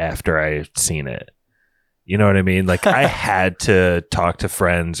movie after I've seen it. You know what I mean? Like I had to talk to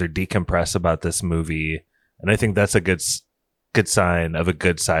friends or decompress about this movie. And I think that's a good sign of a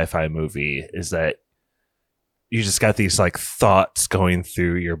good sci-fi movie, is that you just got these like thoughts going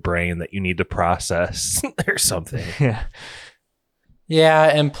through your brain that you need to process or something. Yeah. Yeah.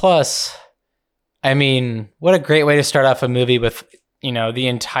 And plus, I mean, what a great way to start off a movie with, the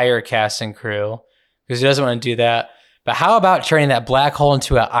entire cast and crew, because he doesn't want to do that. But how about turning that black hole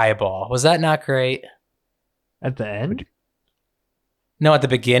into an eyeball? Was that not great? At the end? No, at the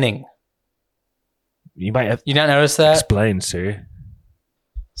beginning. You might have. You not notice that? Explain, sir.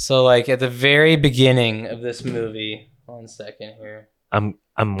 So, like at the very beginning of this movie, 1 second here. I'm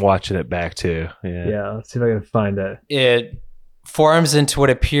watching it back too. Yeah. Yeah. Let's see if I can find it. It forms into what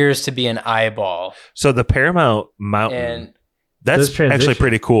appears to be an eyeball. So the Paramount Mountain That's Those transitions. actually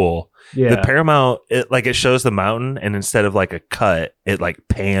pretty cool. Yeah. The Paramount, it shows the mountain, and instead of like a cut, it like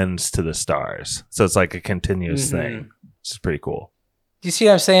pans to the stars. So it's like a continuous thing. Which is pretty cool. Do you see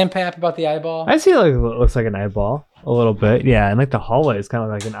what I'm saying, Pap, about the eyeball? I see like it looks like an eyeball a little bit. Yeah, and like the hallway is kind of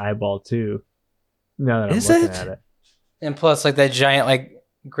like an eyeball too. Now that I'm looking at it. And plus, like that giant like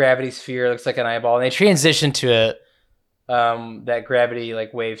gravity sphere looks like an eyeball, and they transition to it. That gravity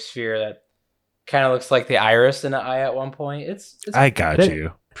like wave sphere that kind of looks like the iris in the eye at one point. It's I got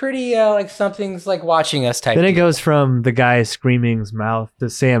you. Pretty like something's like watching us type. Then it deal. goes from the guy screaming's mouth to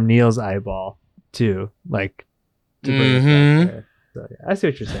Sam Neill's eyeball too, like. To bring us back there. So, yeah, I see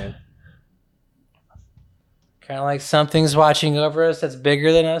what you're saying. Kind of like something's watching over us that's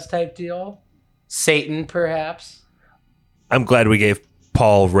bigger than us type deal. Satan, perhaps. I'm glad we gave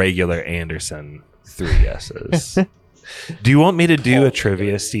Paul Regular Anderson 3 yeses. Do you want me to do a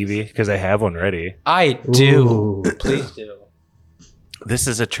trivia, Stevie? Because I have one ready. I do. Ooh. Please do. This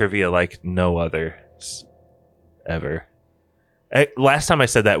is a trivia like no other ever. Last time I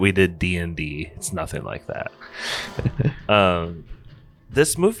said that we did D&D. It's nothing like that.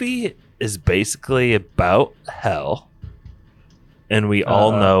 This movie is basically about hell, and we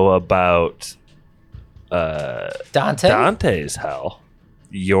all know about Dante's hell.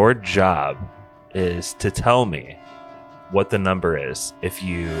 Your job is to tell me what the number is. If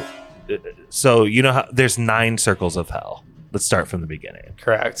you, so you know how there's 9 circles of hell. Let's start from the beginning.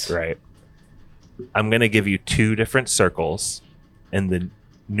 Correct. Right. I'm gonna give you 2 different circles, and the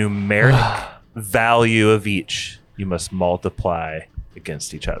numeric value of each you must multiply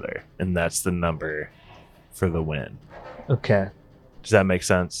against each other, and that's the number for the win. Okay. Does that make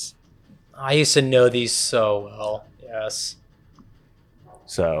sense? I used to know these so well. Yes.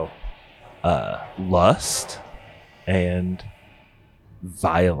 So, lust and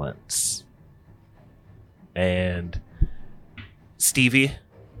violence. And Stevie,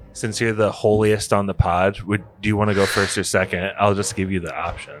 since you're the holiest on the pod, do you want to go first or second? I'll just give you the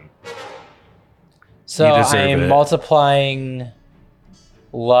option. So I am multiplying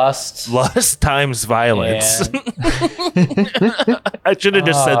lust times violence. I should have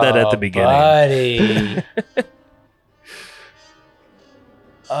just said that at the beginning. Buddy.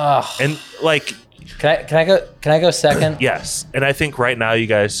 And like, can I go second? Yes. And I think right now you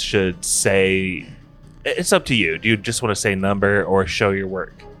guys should say, it's up to you. Do you just want to say number or show your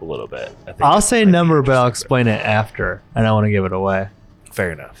work a little bit? I'll say number, but I'll explain it after. I don't want to give it away.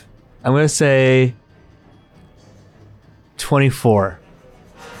 Fair enough. I'm going to say 24.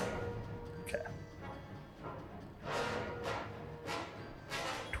 Okay.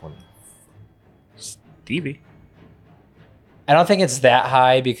 20. Stevie. I don't think it's that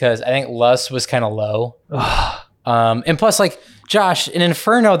high because I think lust was kind of low. And plus, like, Josh, in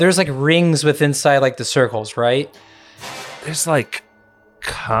Inferno, there's like rings with inside like the circles, right? There's like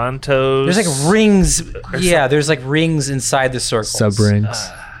contos. There's like rings. Yeah, there's like rings inside the circles. Sub-rings.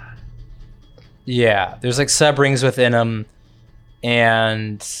 Yeah, there's like sub-rings within them.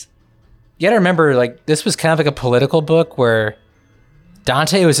 And you gotta remember, like, this was kind of like a political book where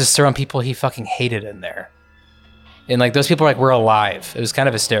Dante was just throwing people he fucking hated in there. And like those people were alive. It was kind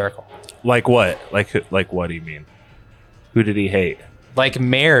of hysterical. Like what? Like what do you mean? Who did he hate? Like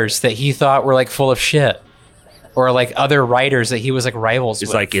mayors that he thought were like full of shit, or like other writers that he was like rivals with.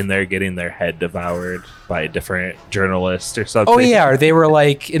 He's like in there getting their head devoured by a different journalist or something. Oh yeah, or they were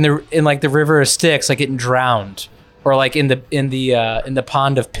like in the river of Styx, like getting drowned, or like in the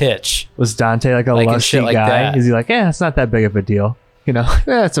pond of pitch. Was Dante like a lusty like guy? that. Is he like, it's not that big of a deal? You know,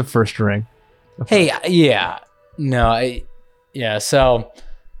 it's a first ring. Hey, yeah, no, so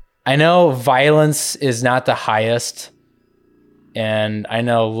I know violence is not the highest, and I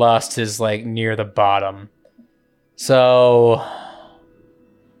know lust is like near the bottom. So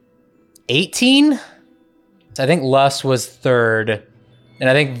 18? So I think lust was 3rd, and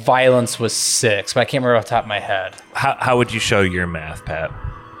I think violence was 6, but I can't remember off the top of my head. How would you show your math, Pat?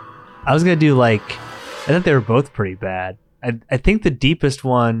 I was gonna do like, I think they were both pretty bad. I think the deepest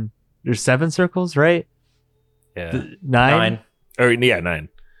one, there's 7 circles, right? Yeah. 9? Or yeah, 9.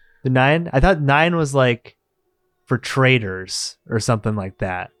 The 9? I thought 9 was like for traitors or something like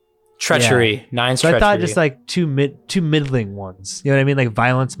that. Treachery. Yeah. 9's so treachery. I thought just like two middling ones. You know what I mean? Like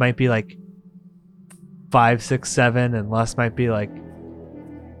violence might be like 5, 6, 7, and lust might be like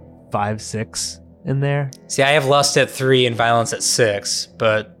 5, 6 in there. See, I have lust at 3 and violence at 6,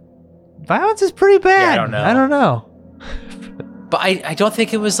 but violence is pretty bad. Yeah, I don't know. know. But I don't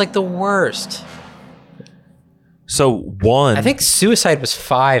think it was like the worst. So 1. I think suicide was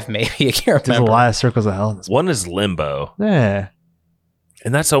 5, maybe. I can't remember. There's a lot of circles of hell in this. 1 is limbo. Yeah.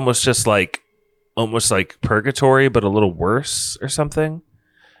 And that's almost just like almost like purgatory, but a little worse or something.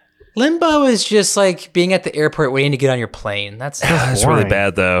 Limbo is just like being at the airport waiting to get on your plane. That's That's really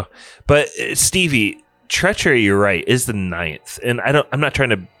bad though. But Stevie, treachery, you're right, is the 9th. And I'm not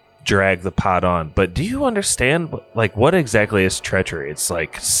trying to drag the pot on, but do you understand like what exactly is treachery? It's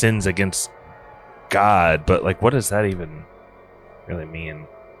like sins against God, but like what does that even really mean?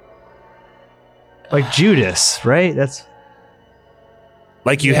 Like Judas, right? That's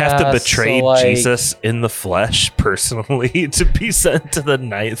like you have to betray Jesus in the flesh personally to be sent to the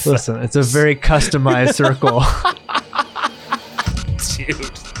 9th. Listen, it's a very customized circle.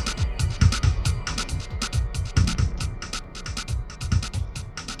 Dude.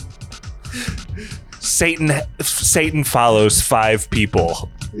 Satan follows 5 people.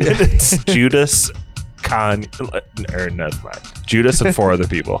 And it's Judas, Khan, or never mind. Judas and 4 other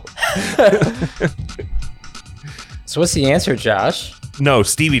people. So what's the answer, Josh? No,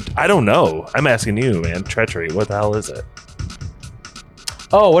 Stevie, I don't know. I'm asking you, man. Treachery, what the hell is it?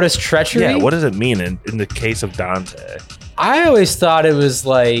 Oh, what is treachery? Yeah, what does it mean in the case of Dante? I always thought it was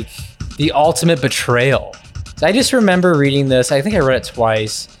like the ultimate betrayal. So I just remember reading this. I think I read it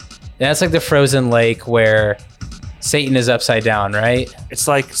twice. And that's like the frozen lake where Satan is upside down, right? It's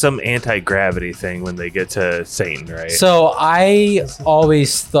like some anti-gravity thing when they get to Satan, right? So I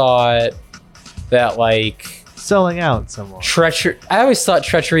always thought that like selling out someone. Treachery. I always thought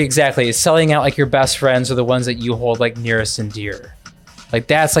treachery exactly is selling out like your best friends or the ones that you hold like nearest and dear. Like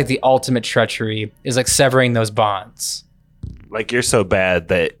that's like the ultimate treachery is like severing those bonds. Like you're so bad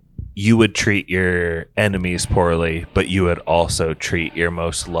that you would treat your enemies poorly, but you would also treat your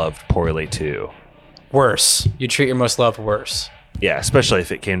most loved poorly too. Worse. You treat your most loved worse. Yeah, especially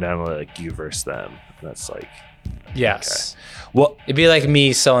if it came down to like you versus them. That's like yes. Okay. Well, it'd be like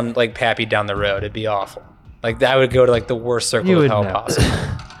me selling like Pappy down the road. It'd be awful. Like that would go to like the worst circle of hell possible.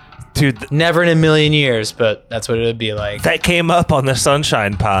 Dude, never in a million years, but that's what it would be like. That came up on the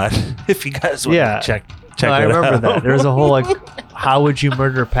Sunshine Pod. If you guys want to check no, it I remember out. that. There was a whole like, how would you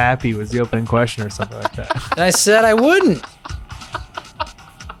murder Pappy was the opening question or something like that. And I said I wouldn't.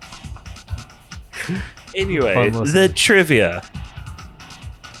 Anyway, the trivia.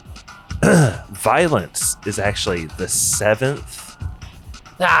 Violence is actually the 7th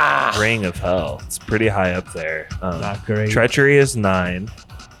ring of hell. It's pretty high up there. Not great. Treachery is 9.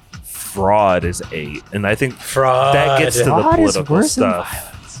 Fraud is 8. And I think fraud that gets to the political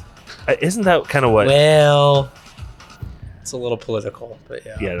stuff. Isn't that kind of what... Well, it's a little political, but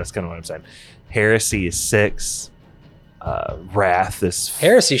yeah. Yeah, that's kind of what I'm saying. Heresy is 6. Wrath is...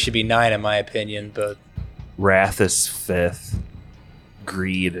 Heresy should be 9 in my opinion, but... Wrath is 5th.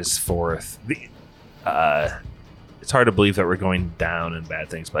 Greed is 4th. It's hard to believe that we're going down in bad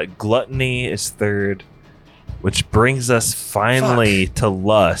things, but gluttony is 3rd, which brings us finally to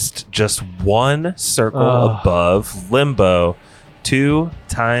lust, just 1 circle above limbo. 2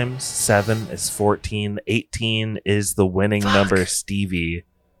 times 7 is 14. 18 is the winning number, Stevie.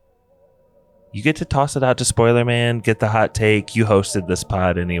 You get to toss it out to Spoiler Man, get the hot take. You hosted this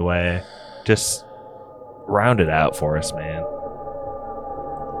pod anyway. Just round it out for us, man.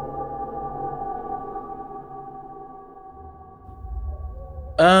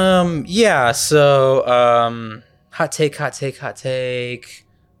 Yeah, so hot take. I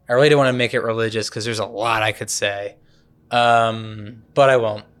really don't want to make it religious because there's a lot I could say. But I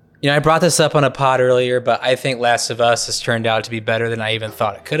won't. You know, I brought this up on a pod earlier, but I think Last of Us has turned out to be better than I even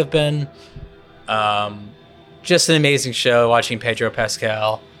thought it could have been. Just an amazing show watching Pedro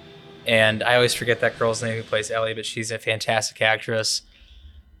Pascal. And I always forget that girl's name who plays Ellie, but she's a fantastic actress.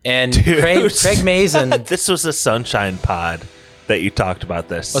 And Craig Mazin. This was a Sunshine Pod that you talked about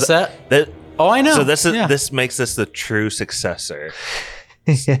this. What's that? Oh, I know. So this makes this the true successor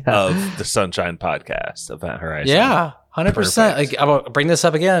of the Sunshine Podcast, Event Horizon. Yeah, 100%. Like, I'll bring this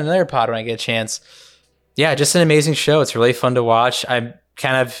up again in another pod when I get a chance. Yeah, just an amazing show. It's really fun to watch. I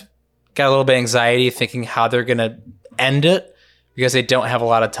kind of got a little bit of anxiety thinking how they're going to end it because they don't have a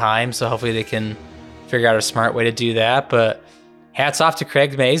lot of time. So hopefully they can figure out a smart way to do that. But hats off to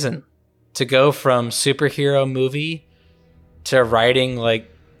Craig Mazin to go from superhero movie to writing like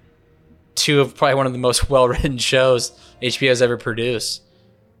 2 of probably one of the most well-written shows HBO's ever produced.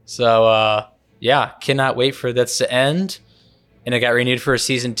 So, yeah, cannot wait for this to end. And it got renewed for a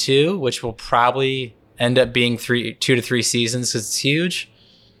season 2, which will probably end up being 2 to 3 seasons because it's huge.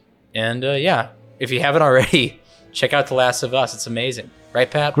 And yeah, if you haven't already, check out The Last of Us. It's amazing.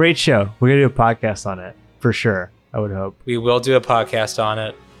 Right, Pat? Great show. We're going to do a podcast on it for sure, I would hope. We will do a podcast on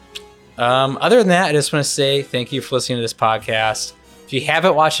it. Other than that, I just want to say thank you for listening to this podcast. If you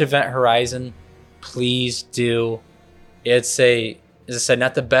haven't watched Event Horizon, please do. It's As I said,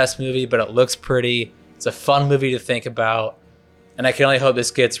 not the best movie, but it looks pretty. It's a fun movie to think about. And I can only hope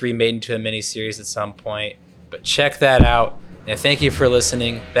this gets remade into a miniseries at some point. But check that out. And thank you for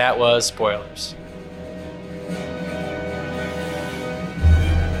listening. That was Spoilers.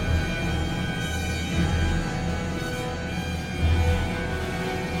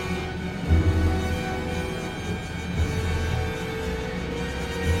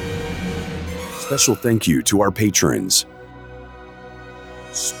 Special thank you to our patrons.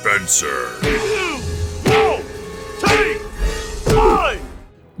 Spencer.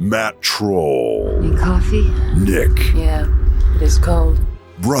 Matt Troll. Need coffee? Nick. Yeah, it is cold.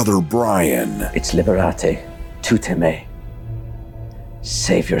 Brother Brian. It's Liberate. Tute me.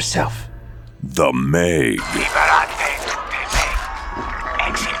 Save yourself. The Meg.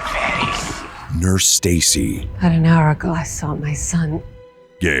 Nurse Stacy. About an hour ago, I saw my son.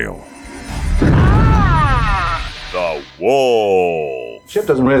 Gail. The Wolf. Ship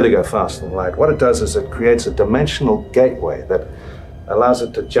doesn't really go faster than light. What it does is it creates a dimensional gateway that allows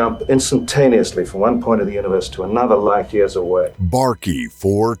it to jump instantaneously from one point of the universe to another light years away. Barky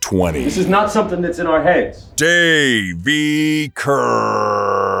 420. This is not something that's in our heads. Davey Kerr.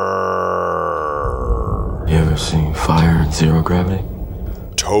 You ever seen fire in zero gravity?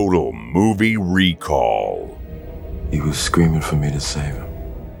 Total Movie Recall. He was screaming for me to save him.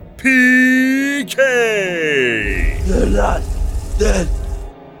 PK. They're not dead.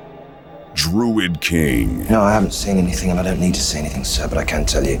 Druid King. No, I haven't seen anything and I don't need to see anything, sir, but I can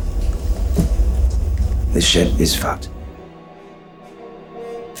tell you. This ship is fucked.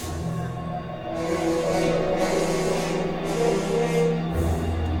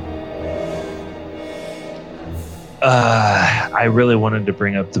 I really wanted to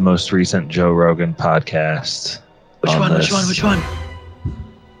bring up the most recent Joe Rogan podcast. Which one?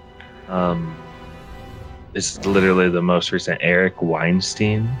 It's literally the most recent. Eric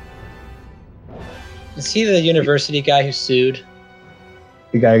Weinstein. Is he the university guy who sued?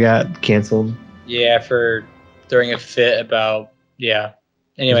 The guy got canceled. Yeah, for throwing a fit about, yeah.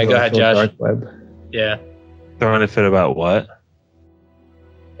 Anyway, go ahead, Josh. Dark web. Yeah. Throwing a fit about what?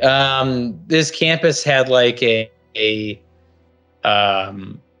 This campus had like a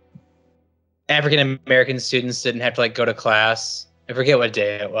African American students didn't have to like go to class. I forget what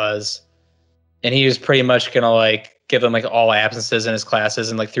day it was. And he was pretty much gonna like give them like all absences in his classes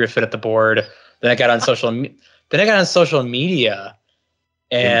and like threw a fit at the board. Then I got on social media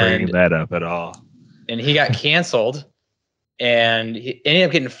and Didn't bring that up at all. And he got canceled and he ended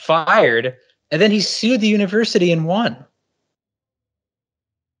up getting fired. And then he sued the university and won.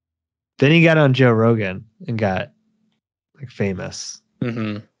 Then he got on Joe Rogan and got like famous.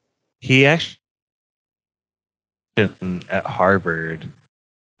 Mm-hmm. He actually at Harvard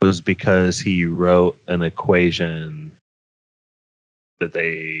was because he wrote an equation that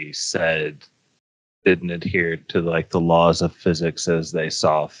they said didn't adhere to like the laws of physics as they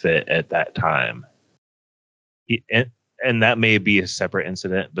saw fit at that time. And that may be a separate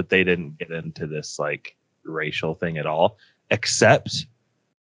incident, but they didn't get into this like racial thing at all, except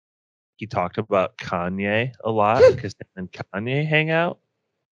he talked about Kanye a lot because him and Kanye hang out.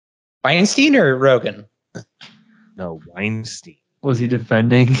 Weinstein or Rogan? No, Weinstein. Was he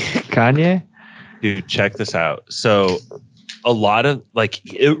defending Kanye? Dude, check this out. So a lot of like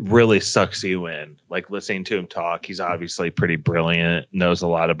it really sucks you in. Like listening to him talk, he's obviously pretty brilliant, knows a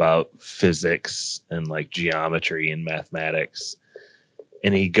lot about physics and like geometry and mathematics.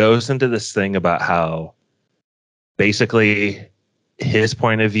 And he goes into this thing about how basically his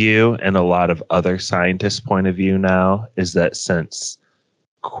point of view and a lot of other scientists' point of view now is that since,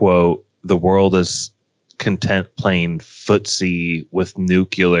 quote, the world is content playing footsie with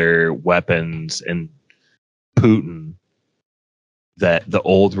nuclear weapons and Putin, that the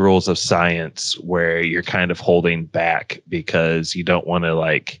old rules of science where you're kind of holding back because you don't want to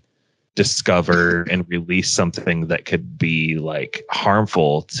like discover and release something that could be like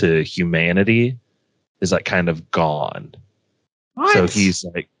harmful to humanity is like kind of gone. What? So he's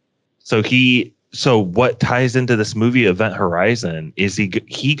like, so what ties into this movie Event Horizon is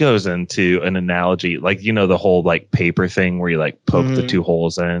he goes into an analogy, like, you know, the whole like paper thing where you like poke the two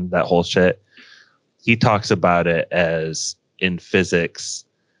holes in, that whole shit. He talks about it as in physics,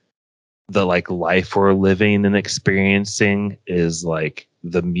 the like life we're living and experiencing is like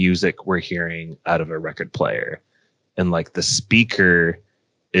the music we're hearing out of a record player. And like the speaker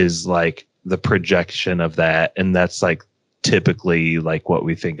is like the projection of that. And that's like typically like what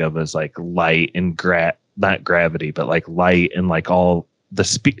we think of as like light and not gravity, but like light and like all the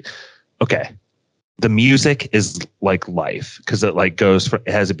okay. The music is like life because it like goes from,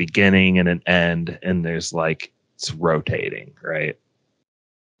 it has a beginning and an end and there's like, it's rotating, right?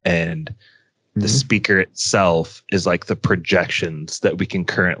 And the speaker itself is like the projections that we can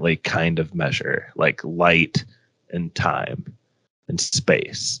currently kind of measure, like light and time and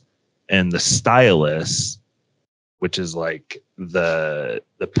space. And the stylus, which is like the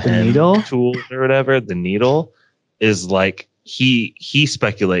pen needle tool or whatever, the needle, is like he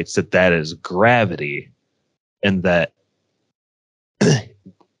speculates that is gravity, and that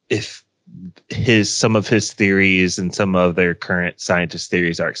if some of his theories and some of their current scientist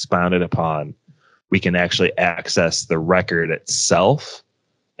theories are expounded upon, we can actually access the record itself.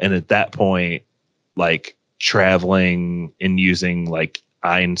 And at that point, like traveling and using like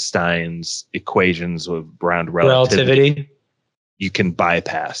Einstein's equations around relativity, you can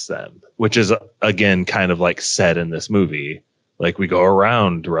bypass them, which is again kind of like said in this movie, like we go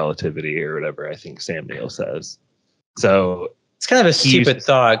around relativity or whatever, I think Sam Neill says. So it's kind of a stupid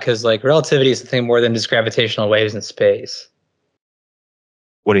thought, because like relativity is something more than just gravitational waves in space.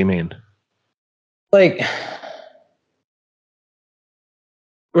 What do you mean? Like,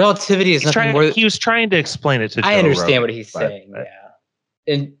 relativity is nothing more. He was trying to explain it to Joe I understand Rogan, what he's saying. Yeah,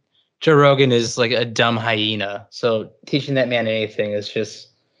 and Joe Rogan is like a dumb hyena, so teaching that man anything is just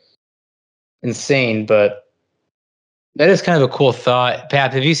insane. But that is kind of a cool thought.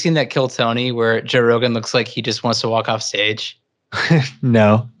 Pap, have you seen that Kill Tony where Joe Rogan looks like he just wants to walk off stage?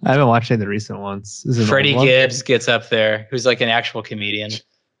 No, I haven't watched any of the recent ones. Freddie Gibbs gets up there, who's like an actual comedian.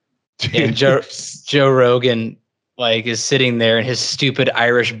 And Joe Rogan like is sitting there in his stupid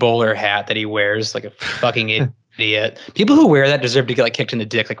Irish bowler hat that he wears like a fucking idiot. People who wear that deserve to get like kicked in the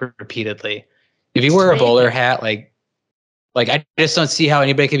dick like repeatedly. If you wear a bowler hat, like I just don't see how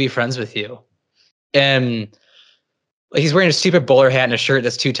anybody can be friends with you. And like he's wearing a stupid bowler hat and a shirt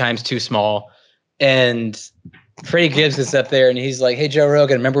that's 2 times too small. And Freddie Gibbs is up there and he's like, "Hey Joe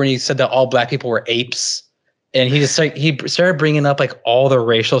Rogan, remember when you said that all black people were apes?" And he started bringing up like all the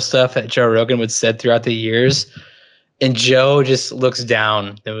racial stuff that Joe Rogan would said throughout the years. And Joe just looks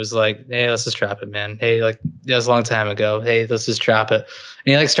down and was like, "Hey, let's just drop it, man. Hey, like that was a long time ago. Hey, let's just drop it."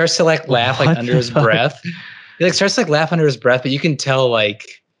 And he like starts to like laugh like under his breath. He like starts to like laugh under his breath, but you can tell like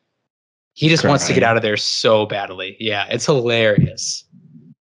he just wants to get out of there so badly. Yeah, it's hilarious.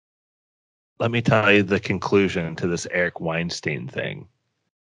 Let me tell you the conclusion to this Eric Weinstein thing.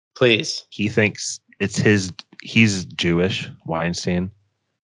 Please. He thinks he's Jewish, Weinstein.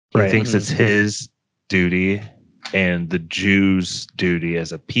 He Right. thinks it's his duty and the Jews' duty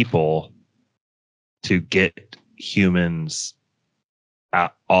as a people to get humans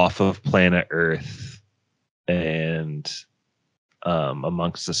off of planet Earth and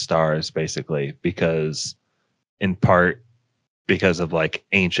amongst the stars, basically, because in part because of like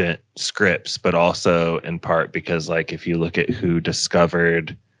ancient scripts, but also in part because like if you look at who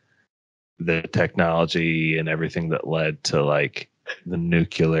discovered the technology and everything that led to like the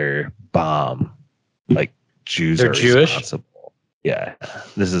nuclear bomb, like Jews are responsible. Yeah,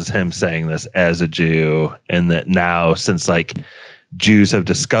 this is him saying this as a Jew, and that now since like Jews have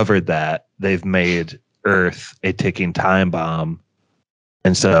discovered that, they've made Earth a ticking time bomb,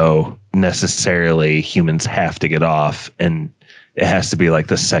 and so necessarily humans have to get off, and it has to be like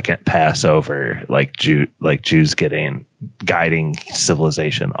the second Passover, like Jews guiding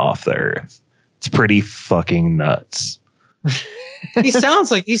civilization off the Earth. It's pretty fucking nuts. He sounds,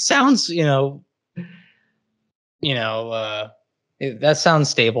 that sounds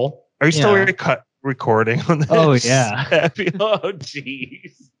stable. Are you still recording on this? Oh yeah. Oh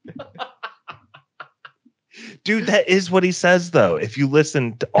jeez. Dude, that is what he says though. If you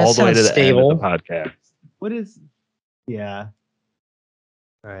listen all the way to the end of the podcast. What is? Yeah.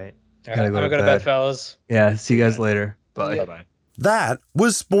 All right. I'm gonna go to bed, fellas. Yeah. See you guys later. Bye. Bye-bye. That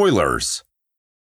was Spoilers.